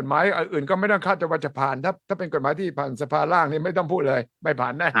ไปกฎหมายอื่นก็ไม่ต้องคาดว่าจะผ่านถ้าเป็นกฎหมายที่ผ่านสภาล่างนี่ไม่ต้องพูดเลยไม่ผ่า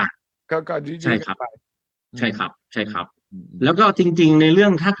นแน่ก็ยืนกันไปใช่ครับแล้วก็จริงๆในเรื่อ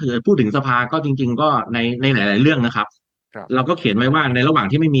งถ้าเกิดพูดถึงสภาก็จริงๆก็ในหลายๆเรื่องนะครับเราก็เขียนไว้ว่าในระหว่าง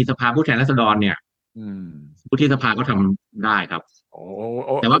ที่ไม่มีสภาผู้แทนราษฎรเนี่ยผู้ที่สภาก็ทำได้ครับ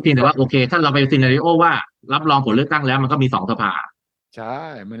แต่ว่าเพียงแต่ว่าโอเคถ้าเราไปซีนาริโอว่ารับรองผลเลือกตั้งแล้วมันก็มี2 สภาใช่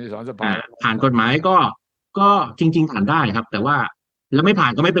มันมี2 สภาผ่านกฎหมายก็จริงๆผ่านได้ครับแต่ว่าแล้วไม่ผ่า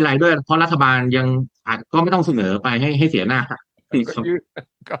นก็ไม่เป็นไรด้วยเพราะรัฐบาลยังก็ไม่ต้องเสนอไปให้เสียหน้า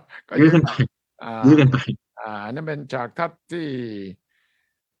ยื้อกันไปนั่นเป็นฉากทัศน์ที่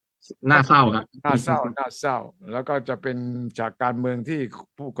น่าเศร้าครับน่าเศร้าแล้วก็จะเป็นจากการเมืองที่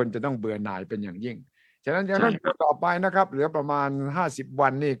ผู้คนจะต้องเบื่อหน่ายเป็นอย่างยิ่งฉะนั้นอย่างนั้นต่อไปนะครับเหลือประมาณ50 วั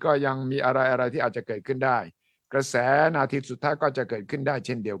นนี่ก็ยังมีอะไรที่อาจจะเกิดขึ้นได้กระแสนาทีสุดท้ายก็จะเกิดขึ้นได้เ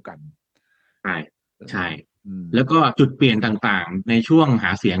ช่นเดียวกันใช่แล้วก็จุดเปลี่ยนต่างๆในช่วงห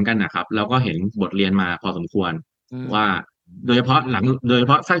าเสียงกันนะครับเราก็เห็นบทเรียนมาพอสมควรว่าโดยเฉพา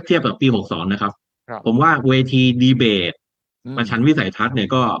ะถ้าเทียบกับปี62นะครับผมว่าเวทีดีเบตประชันวิสัยทัศน์เนี่ย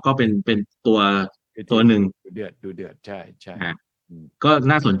ก็เป็นตัวหนึ่งดูเดือดใช่ก็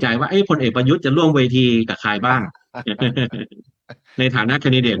น่าสนใจว่าพลเอกประยุทธ์จะร่วมเวทีกับใครบ้าง ในฐานะแค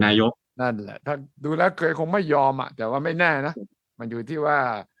นดิเดตนายกนั่นแหละถ้าดูแล้วคงไม่ยอมแต่ว่าไม่แน่นะมันอยู่ที่ว่า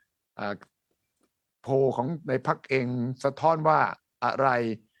โพลของในพรรคเองสะท้อนว่าอะไร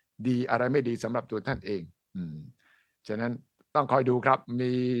ดีอะไรไม่ดีสำหรับตัวท่านเองฉะนั้นต้องคอยดูครับ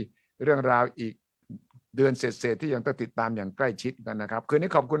มีเรื่องราวอีกเดือนเศษที่ยังต้องติดตามอย่างใกล้ชิดกันนะครับคืนนี้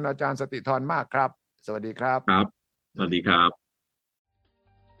ขอบคุณอาจารย์สติธรมากครับสวัสดีครับครับสวัสดีครับ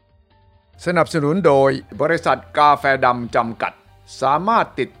สนับสนุนโดยบริษัทกาแฟดำจำกัดสามารถ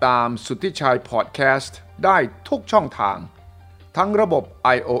ติดตามสุทธิชัยพอดแคสต์ได้ทุกช่องทางทั้งระบบ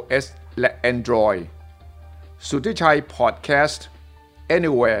iOS และ Android สุทธิชัย Podcast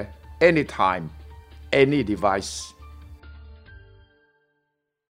Anywhere Anytime Any Device